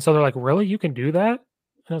 And so they're like, "Really, you can do that?"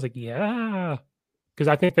 And I was like, "Yeah," because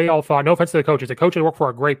I think they all thought. No offense to the coaches work for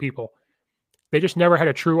are great people. They just never had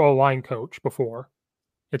a true O-line coach before.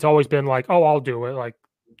 It's always been like, "Oh, I'll do it," like,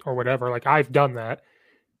 or whatever. Like, I've done that.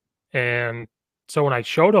 And so when I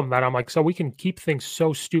showed them that, I'm like, "So we can keep things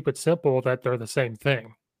so stupid simple that they're the same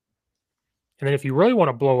thing. And then if you really want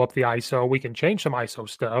to blow up the ISO, we can change some ISO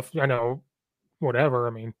stuff. I know, whatever.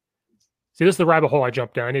 I mean, see, this is the rabbit hole I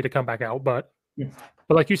jumped down. I need to come back out, but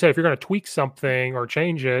like you said, if you're going to tweak something or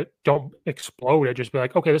change it, don't explode it. Just be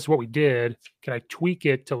like, okay, this is what we did. Can I tweak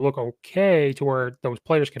it to look okay to where those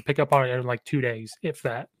players can pick up on it in like 2 days, if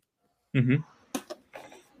that? Mm-hmm.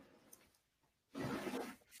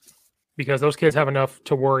 Because those kids have enough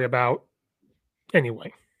to worry about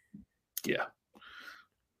anyway. Yeah.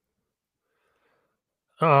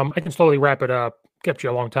 I can slowly wrap it up. Kept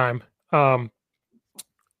you a long time.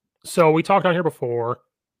 So we talked on here before.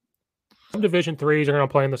 Some Division threes are going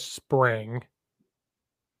to play in the spring.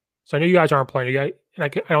 So I know you guys aren't playing. You guys, and I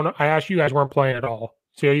don't know. I asked you guys weren't playing at all.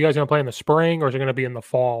 So are you guys going to play in the spring, or is it going to be in the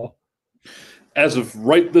fall? As of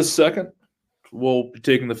right this second, we'll be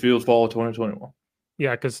taking the field fall of 2021.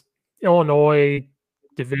 Yeah, because Illinois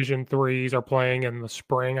Division threes are playing in the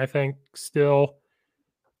spring, I think, still.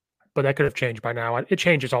 But that could have changed by now. It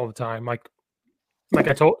changes all the time. Like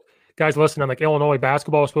I told guys listening, like Illinois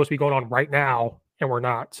basketball is supposed to be going on right now, and we're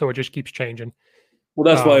not. So it just keeps changing. Well,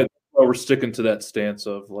 that's why we're sticking to that stance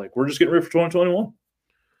of like we're just getting ready for 2021.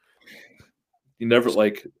 You never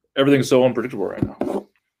like everything's so unpredictable right now.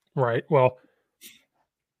 Right. Well,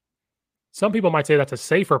 some people might say that's a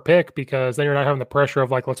safer pick because then you're not having the pressure of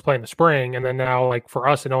like let's play in the spring, and then now like for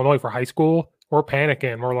us in Illinois for high school, we're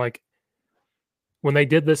panicking. We're like, when they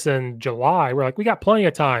did this in July, we're like, we got plenty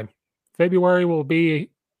of time. February will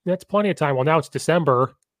be that's plenty of time. Well, now it's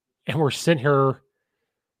December, and we're sitting here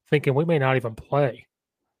thinking we may not even play.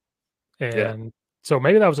 And so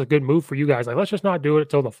maybe that was a good move for you guys. Like, let's just not do it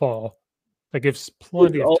till the fall. That gives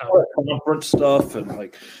plenty of time. Conference stuff and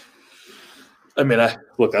like, I mean,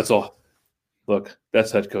 that's all. Look,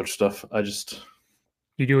 that's head coach stuff.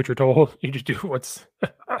 You do what you're told. You just do what's.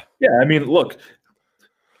 Yeah, I mean, look,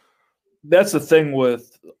 that's the thing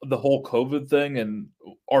with the whole COVID thing, and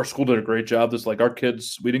our school did a great job. This, like, our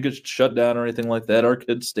kids, we didn't get shut down or anything like that. Our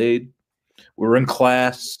kids stayed. We were in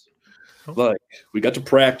class. Like, we got to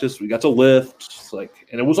practice. We got to lift. Like,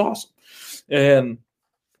 and it was awesome. And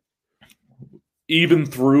even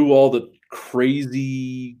through all the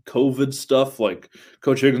crazy COVID stuff, like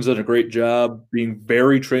Coach Higgins did a great job being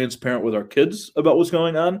very transparent with our kids about what's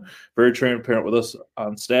going on, very transparent with us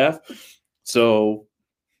on staff. So,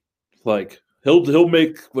 like, he'll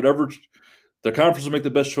make whatever the conference will make the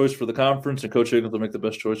best choice for the conference, and Coach Higgins will make the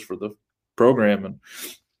best choice for the program. And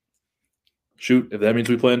shoot, if that means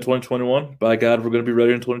we play in 2021, by God, we're going to be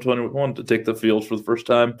ready in 2021 to take the field for the first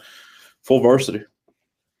time, full varsity.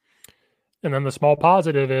 And then the small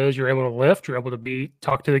positive is you're able to lift, you're able to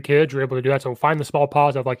talk to the kids, you're able to do that. So find the small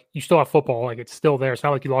positive, like you still have football, like it's still there. It's not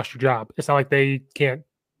like you lost your job. It's not like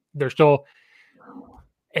they're still.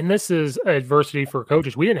 And this is adversity for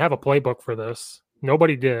coaches. We didn't have a playbook for this.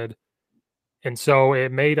 Nobody did. And so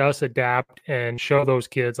it made us adapt and show those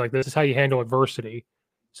kids, like, this is how you handle adversity.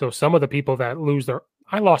 So some of the people that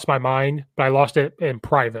I lost my mind, but I lost it in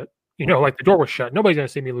private. You know, like the door was shut. Nobody's going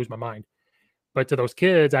to see me lose my mind. But to those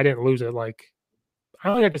kids, I didn't lose it. Like, I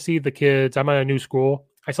only got to see the kids. I'm at a new school.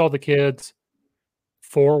 I saw the kids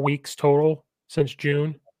 4 weeks total since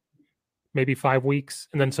June, maybe 5 weeks,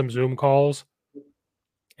 and then some Zoom calls.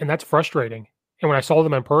 And that's frustrating. And when I saw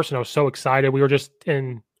them in person, I was so excited. We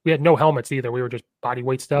had no helmets either. We were just body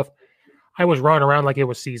weight stuff. I was running around like it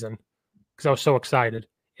was season because I was so excited.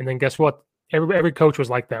 And then guess what? Every coach was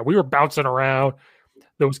like that. We were bouncing around.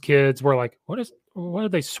 Those kids were like, what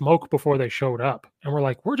did they smoke before they showed up? And we're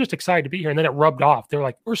like, we're just excited to be here. And then it rubbed off. They're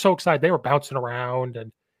like, we're so excited. They were bouncing around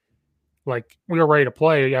and like we were ready to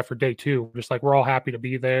play after day 2. Just like we're all happy to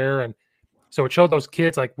be there. And so it showed those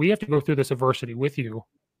kids like we have to go through this adversity with you.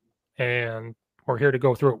 And we're here to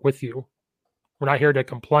go through it with you. We're not here to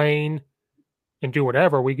complain and do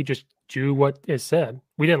whatever. We could just do what is said.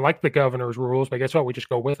 We didn't like the governor's rules, but guess what? We just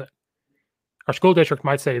go with it. Our school district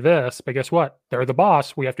might say this, but guess what? They're the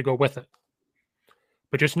boss. We have to go with it.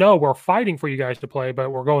 But just know we're fighting for you guys to play, but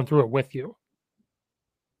we're going through it with you.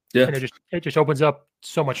 Yeah. And it just opens up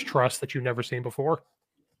so much trust that you've never seen before.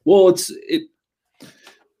 Well,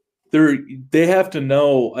 they have to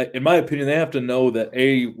know, in my opinion, they have to know that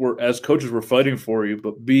A, as coaches, we're fighting for you,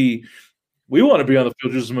 but B, we want to be on the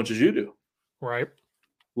field just as much as you do. Right.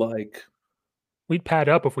 Like, we'd pad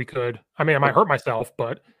up if we could. I mean, I might hurt myself,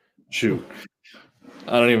 but Shoot.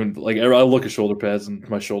 I don't even like. I look at shoulder pads and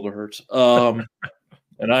my shoulder hurts. And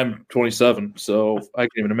I'm 27, so I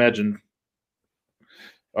can't even imagine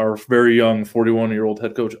our very young 41-year-old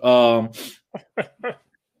head coach. But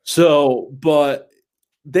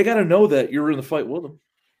they got to know that you're in the fight with them.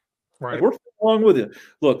 Right. Like, we're along with you.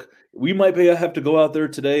 Look, we might have to go out there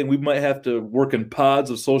today, and we might have to work in pods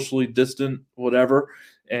of socially distant whatever.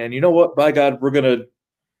 And you know what? By God, we're gonna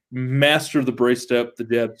master the brace step, the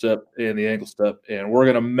jab step, and the ankle step, and we're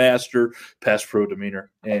going to master pass pro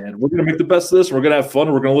demeanor, and we're going to make the best of this. We're going to have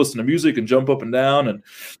fun. We're going to listen to music and jump up and down, and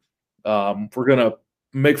we're going to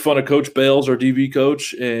make fun of Coach Bales, our DB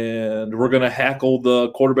coach, and we're going to hackle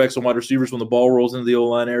the quarterbacks and wide receivers when the ball rolls into the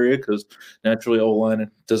O-line area, because naturally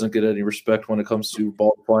O-line doesn't get any respect when it comes to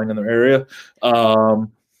ball flying in their area. That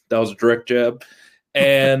was a direct jab.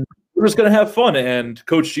 And we're just going to have fun, and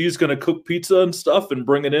Coach G is going to cook pizza and stuff and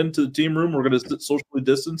bring it into the team room. We're going to sit socially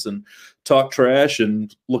distance and talk trash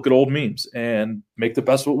and look at old memes and make the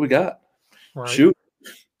best of what we got. Right. Shoot.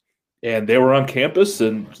 And they were on campus,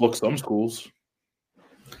 and look, some schools,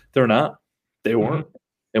 they're not. They weren't. Mm-hmm.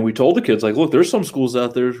 And we told the kids, like, look, there's some schools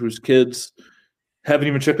out there whose kids haven't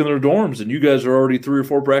even checked in their dorms, and you guys are already 3 or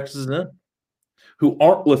 4 practices in, who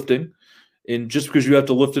aren't lifting. And just because you have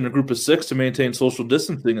to lift in a group of 6 to maintain social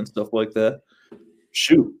distancing and stuff like that,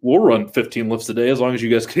 shoot, we'll run 15 lifts a day as long as you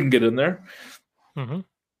guys can get in there. Mm-hmm.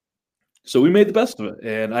 So we made the best of it.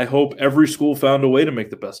 And I hope every school found a way to make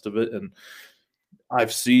the best of it. And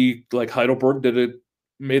I've seen, like, Heidelberg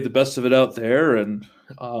made the best of it out there. And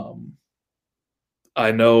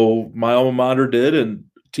I know my alma mater did, and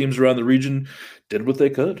teams around the region did what they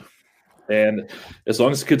could. And as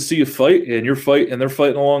long as the kids see you fight, and you're fighting, and they're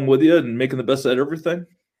fighting along with you and making the best out of everything,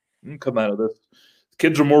 you can come out of this.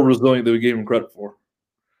 Kids are more resilient than we gave them credit for.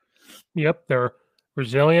 Yep, they're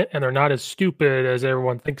resilient, and they're not as stupid as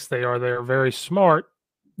everyone thinks they are. They're very smart,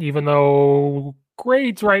 even though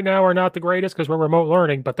grades right now are not the greatest because we're remote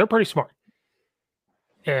learning, but they're pretty smart.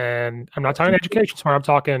 And I'm not talking education smart. I'm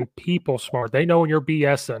talking people smart. They know when you're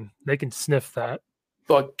BSing. They can sniff that.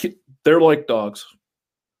 But they're like dogs.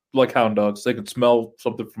 Like hound dogs. They can smell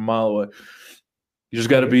something from a mile away. You just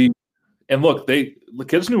got to be – and look, the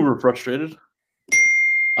kids knew we were frustrated.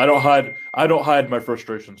 I don't hide my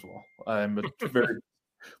frustrations well. I'm a very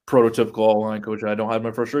prototypical all-line coach. I don't hide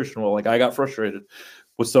my frustration well. Like, I got frustrated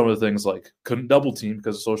with some of the things, like couldn't double team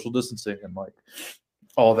because of social distancing and, like,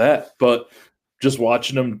 all that. But just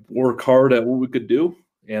watching them work hard at what we could do,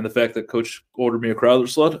 and the fact that Coach ordered me a Crowther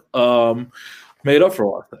sled made up for a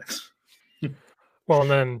lot of things. Well, and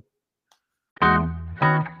then,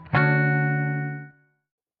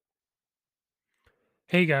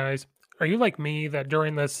 hey guys, are you like me that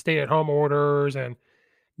during the stay-at-home orders and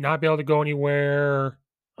not be able to go anywhere,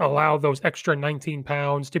 allow those extra 19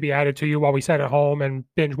 pounds to be added to you while we sat at home and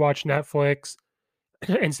binge watch Netflix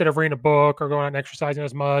instead of reading a book or going out and exercising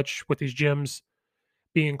as much with these gyms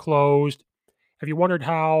being closed? Have you wondered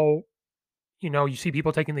how, you see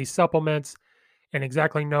people taking these supplements and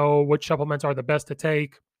exactly know which supplements are the best to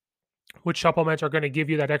take, which supplements are going to give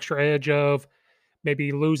you that extra edge of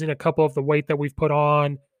maybe losing a couple of the weight that we've put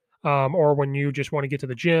on, or when you just want to get to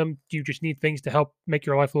the gym, you just need things to help make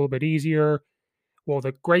your life a little bit easier. Well,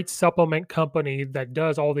 the great supplement company that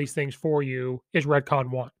does all these things for you is Redcon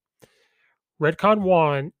One. Redcon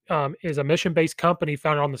One is a mission-based company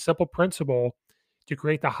founded on the simple principle to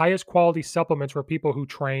create the highest quality supplements for people who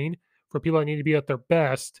train, for people that need to be at their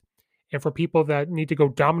best, and for people that need to go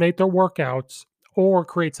dominate their workouts or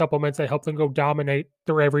create supplements that help them go dominate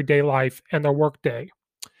their everyday life and their workday.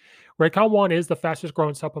 Redcon One is the fastest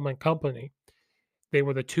growing supplement company. They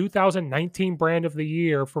were the 2019 brand of the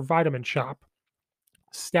year for Vitamin Shop,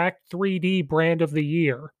 Stacked 3D brand of the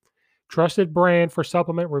year, trusted brand for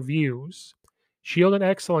supplement reviews, Shield and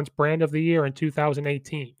Excellence brand of the year in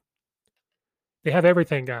 2018. They have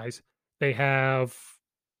everything, guys. They have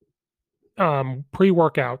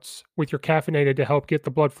pre-workouts with your caffeinated to help get the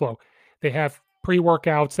blood flow. They have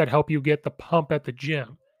pre-workouts that help you get the pump at the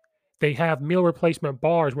gym. They have meal replacement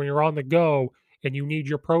bars when you're on the go and you need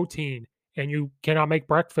your protein and you cannot make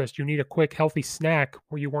breakfast. You need a quick, healthy snack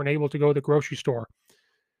where you weren't able to go to the grocery store.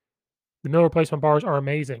 The meal replacement bars are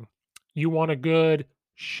amazing. You want a good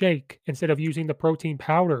shake instead of using the protein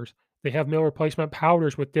powders. They have meal replacement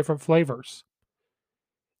powders with different flavors.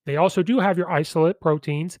 They also do have your isolate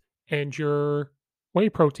proteins and your whey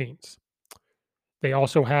proteins. They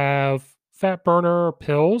also have fat burner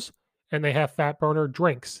pills and they have fat burner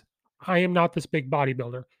drinks. I am not this big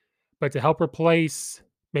bodybuilder, but to help replace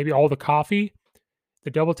maybe all the coffee, the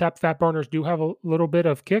double tap fat burners do have a little bit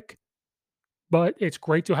of kick. but it's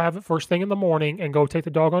great to have it first thing in the morning and go take the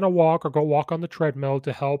dog on a walk or go walk on the treadmill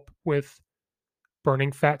to help with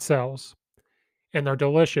burning fat cells. And they're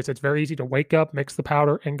delicious. It's very easy to wake up, mix the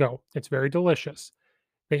powder, and go. It's very delicious.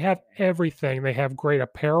 They have everything. They have great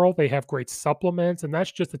apparel. They have great supplements, and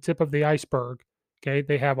that's just the tip of the iceberg. Okay,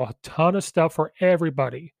 they have a ton of stuff for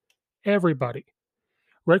everybody. Everybody.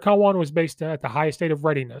 Redcon One was based at the highest state of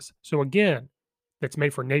readiness. So again, that's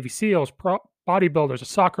made for Navy SEALs, bodybuilders, a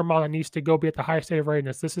soccer mom that needs to go be at the highest state of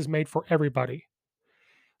readiness. This is made for everybody.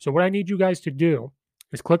 So what I need you guys to do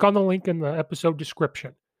is click on the link in the episode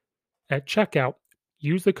description. At checkout,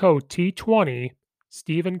 use the code T20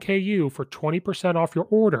 StephenKU for 20% off your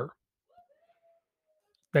order.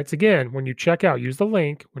 That's again, when you check out, use the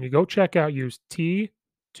link. When you go check out, use T20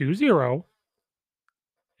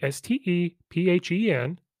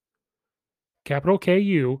 STEPHEN capital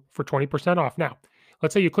KU for 20% off. Now,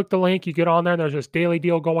 let's say you click the link, you get on there, and there's this daily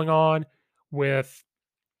deal going on with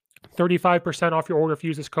 35% off your order if you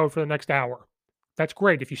use this code for the next hour. That's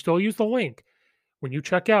great. If you still use the link, when you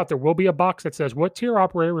check out, there will be a box that says what tier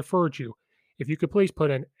operator referred you. If you could please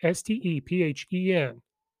put in STEPHEN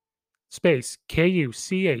space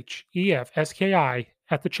KUCHEFSKI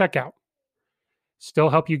at the checkout. Still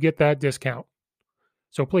help you get that discount.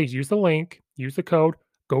 So please use the link, use the code,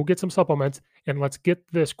 go get some supplements, and let's get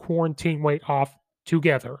this quarantine weight off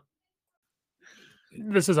together.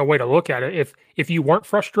 This is a way to look at it. If you weren't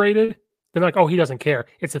frustrated, then like, oh, he doesn't care.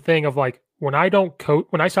 It's a thing of like, when I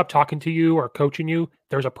stop talking to you or coaching you,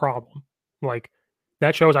 there's a problem. Like,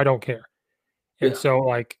 that shows I don't care. And so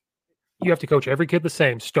like, you have to coach every kid the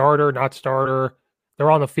same, starter, not starter.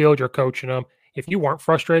 They're on the field, you're coaching them. If you weren't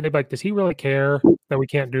frustrated, they'd be like, does he really care that we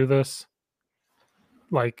can't do this?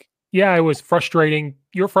 Like, yeah, it was frustrating.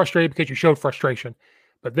 You're frustrated because you showed frustration.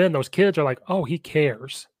 But then those kids are like, oh, he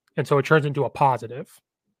cares. And so it turns into a positive.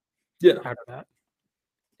 Yeah. Out of that.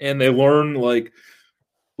 And they learn, like,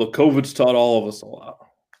 look, COVID's taught all of us a lot.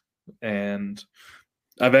 And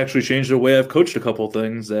I've actually changed the way I've coached a couple of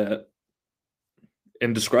things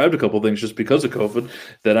and described a couple of things just because of COVID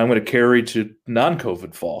that I'm going to carry to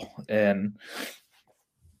non-COVID fall. And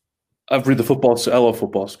I've read I love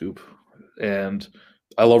Football Scoop. And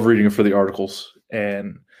I love reading it for the articles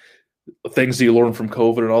and things that you learn from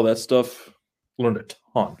COVID and all that stuff. Learned a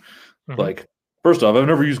ton. Mm-hmm. Like, first off, I've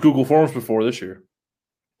never used Google Forms before this year.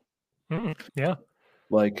 Mm-hmm. Yeah.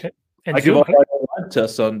 Like, and I give all my online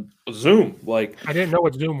tests on Zoom. Like, I didn't know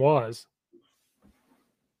what Zoom was.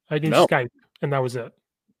 I did Skype, and that was it.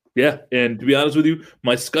 Yeah, and to be honest with you,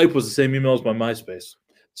 my Skype was the same email as my MySpace.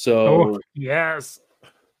 So, yes.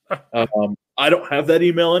 I don't have that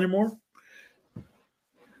email anymore.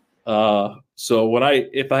 So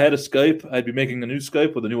if I had a Skype, I'd be making a new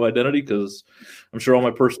Skype with a new identity because I'm sure all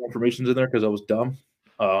my personal information's in there because I was dumb.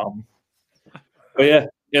 But yeah,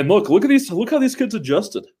 and look how these kids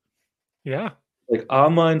adjusted. Yeah, like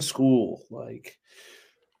online school, like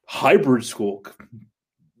hybrid school.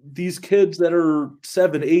 These kids that are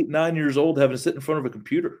 7, 8, 9 years old having to sit in front of a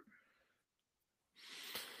computer.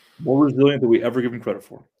 More resilient than we ever give them credit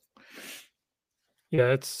for.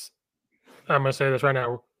 Yeah, I'm going to say this right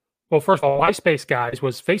now. Well, first of all, MySpace, guys,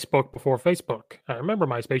 was Facebook before Facebook. I remember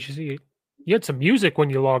MySpace. You had some music when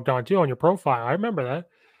you logged on, too, on your profile. I remember that.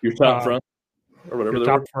 Your top friend or whatever your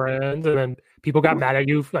top friends, and then people got mad at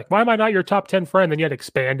you. Like, why am I not your top 10 friend? Then you had to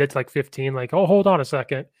expand it to like 15. Like, oh, hold on a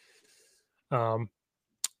second. Remote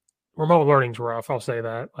learning's rough. I'll say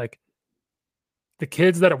that. Like, the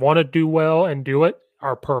kids that want to do well and do it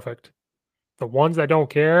are perfect. The ones that don't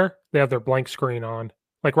care, they have their blank screen on.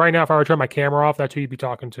 Like right now, if I were to turn my camera off, that's who you'd be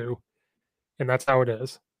talking to. And that's how it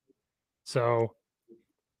is. So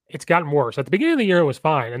it's gotten worse. At the beginning of the year, it was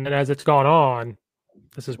fine. And then as it's gone on,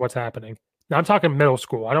 this is what's happening. Now I'm talking middle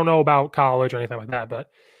school. I don't know about college or anything like that,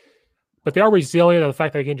 but they are resilient to the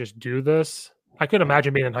fact that they can just do this. I couldn't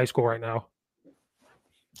imagine being in high school right now.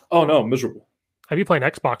 Oh, no, miserable. I'd be playing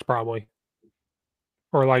Xbox probably.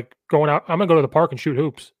 Or like going out. I'm going to go to the park and shoot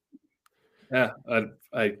hoops. Yeah,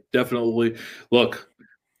 I definitely look.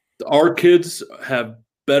 Our kids have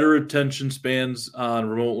better attention spans on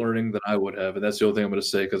remote learning than I would have, and that's the only thing I'm going to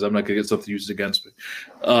say because I'm not going to get something used against me.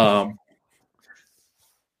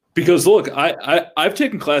 Because look, I've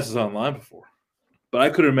taken classes online before, but I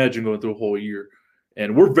couldn't imagine going through a whole year.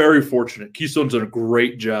 And we're very fortunate. Keystone's done a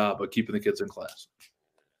great job of keeping the kids in class.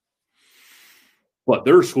 But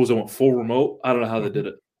there are schools that went full remote. I don't know how they did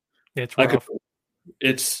it. It's rough.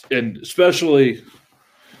 And especially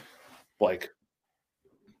like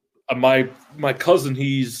my cousin,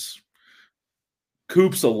 he's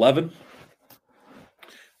Coop's 11,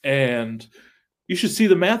 and you should see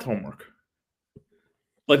the math homework.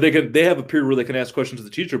 Like they have a period where they can ask questions to the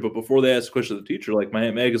teacher, but before they ask questions to the teacher, like my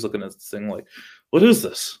Aunt Mag is looking at this thing like, what is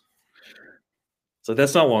this? It's like,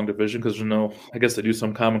 that's not long division because I guess they do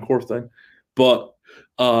some Common Core thing. But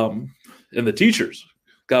and the teachers,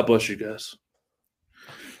 God bless you guys.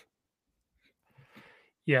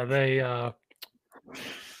 Yeah, they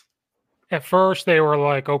at first they were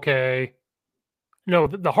like, okay. No,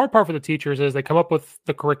 the hard part for the teachers is they come up with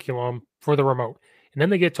the curriculum for the remote. And then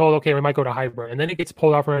they get told, okay, we might go to hybrid. And then it gets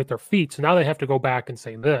pulled off underneath their feet. So now they have to go back and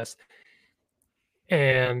say this.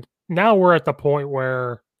 And now we're at the point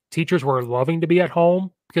where teachers were loving to be at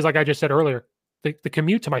home because, like I just said earlier, the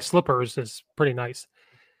commute to my slippers is pretty nice.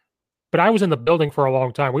 But I was in the building for a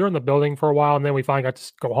long time. We were in the building for a while, and then we finally got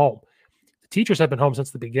to go home. The teachers have been home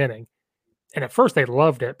since the beginning. And at first they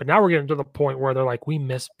loved it. But now we're getting to the point where they're like, we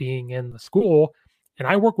miss being in the school. And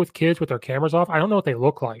I work with kids with their cameras off. I don't know what they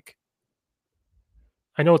look like.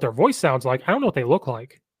 I know what their voice sounds like. I don't know what they look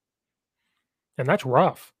like. And that's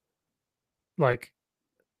rough. Like,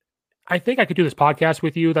 I think I could do this podcast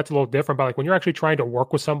with you. That's a little different. But like when you're actually trying to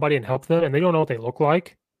work with somebody and help them and they don't know what they look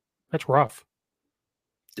like, that's rough.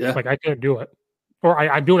 Yeah. Like I can't do it. Or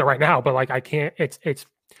I'm doing it right now, but like I can't. It's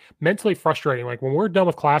mentally frustrating. Like when we're done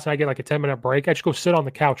with class and I get like a 10-minute break, I just go sit on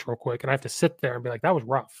the couch real quick and I have to sit there and be like, that was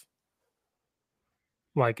rough.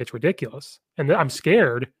 Like it's ridiculous. And I'm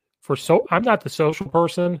scared I'm not the social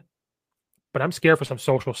person, but I'm scared for some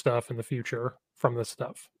social stuff in the future from this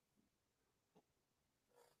stuff.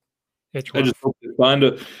 It's rough. I just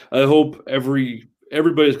hope I hope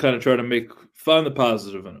everybody's kind of trying to find the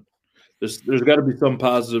positive in it. There's got to be some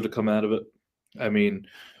positive to come out of it. I mean,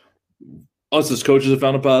 us as coaches have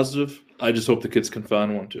found a positive. I just hope the kids can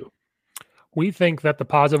find one too. We think that the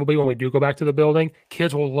positive will be when we do go back to the building,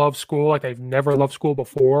 kids will love school like they've never loved school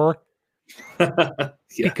before. Yeah.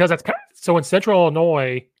 Because that's so in Central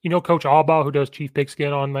Illinois, Coach Albaugh, who does Chief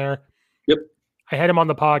Pigskin on there. Yep. I had him on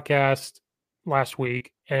the podcast last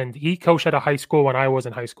week, and he coached at a high school when I was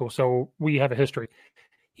in high school, so we have a history.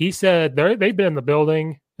 He said they've been in the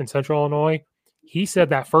building in Central Illinois. He said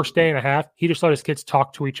that first day and a half, he just let his kids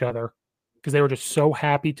talk to each other because they were just so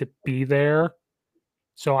happy to be there.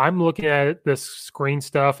 So I'm looking at this screen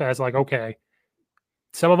stuff as like, okay,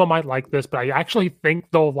 some of them might like this, but I actually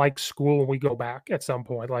think they'll like school when we go back at some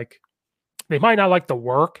point. Like they might not like the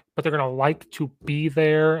work, but they're going to like to be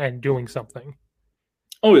there and doing something.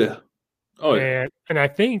 Oh, yeah. Oh, yeah. And I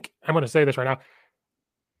think I'm going to say this right now.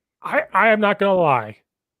 I am not going to lie.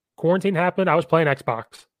 Quarantine happened. I was playing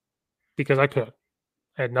Xbox because I could.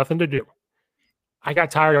 I had nothing to do. I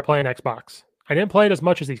got tired of playing Xbox. I didn't play it as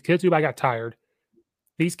much as these kids do, but I got tired.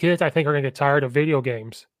 These kids, I think, are going to get tired of video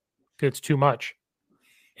games because it's too much.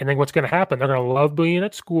 And then what's going to happen? They're going to love being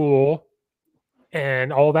at school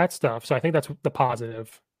and all that stuff. So I think that's the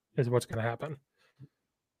positive is what's going to happen.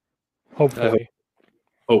 Hopefully.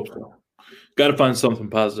 Hope so. Got to find something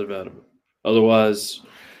positive out of it. Otherwise,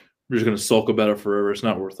 we're just going to sulk about it forever. It's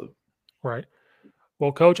not worth it. Right.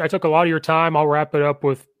 Well, Coach, I took a lot of your time. I'll wrap it up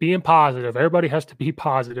with being positive. Everybody has to be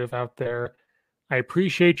positive out there. I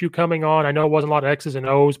appreciate you coming on. I know it wasn't a lot of X's and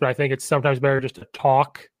O's, but I think it's sometimes better just to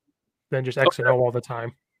talk than just X and O all the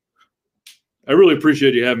time. I really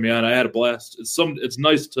appreciate you having me on. I had a blast. It's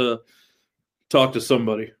nice to talk to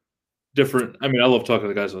somebody different. I mean, I love talking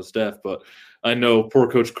to the guys on the staff, but I know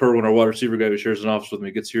poor Coach Kerwin, our wide receiver guy who shares an office with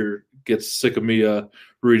me, gets sick of me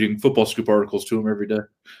reading football scoop articles to him every day.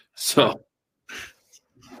 So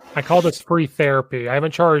I call this free therapy. I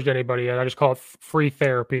haven't charged anybody yet. I just call it free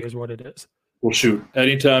therapy is what it is. Well, shoot.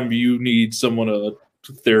 Anytime you need someone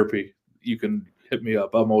therapy, you can hit me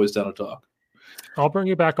up. I'm always down to talk. I'll bring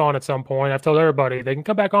you back on at some point. I've told everybody they can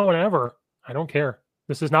come back on whenever. I don't care.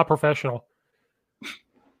 This is not professional.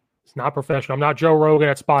 It's not professional. I'm not Joe Rogan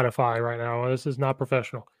at Spotify right now. This is not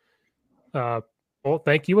professional. Well,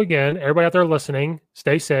 thank you again. Everybody out there listening,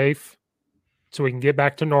 stay safe so we can get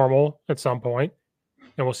back to normal at some point.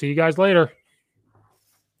 And we'll see you guys later.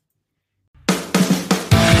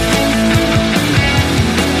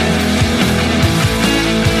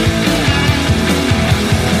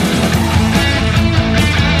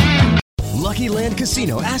 Lucky Land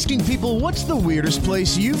Casino, asking people, what's the weirdest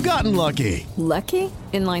place you've gotten lucky? Lucky?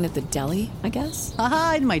 In line at the deli, I guess?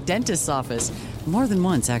 Aha, in my dentist's office. More than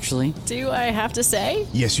once, actually. Do I have to say?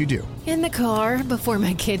 Yes, you do. In the car before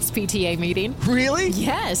my kids' PTA meeting. Really?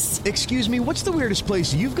 Yes. Excuse me, what's the weirdest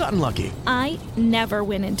place you've gotten lucky? I never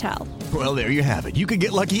win and tell. Well, there you have it. You can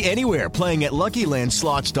get lucky anywhere, playing at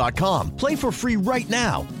LuckyLandSlots.com. Play for free right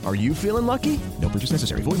now. Are you feeling lucky? No purchase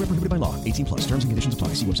necessary. Void where prohibited by law. 18+. Terms and conditions apply.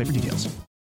 See website for details.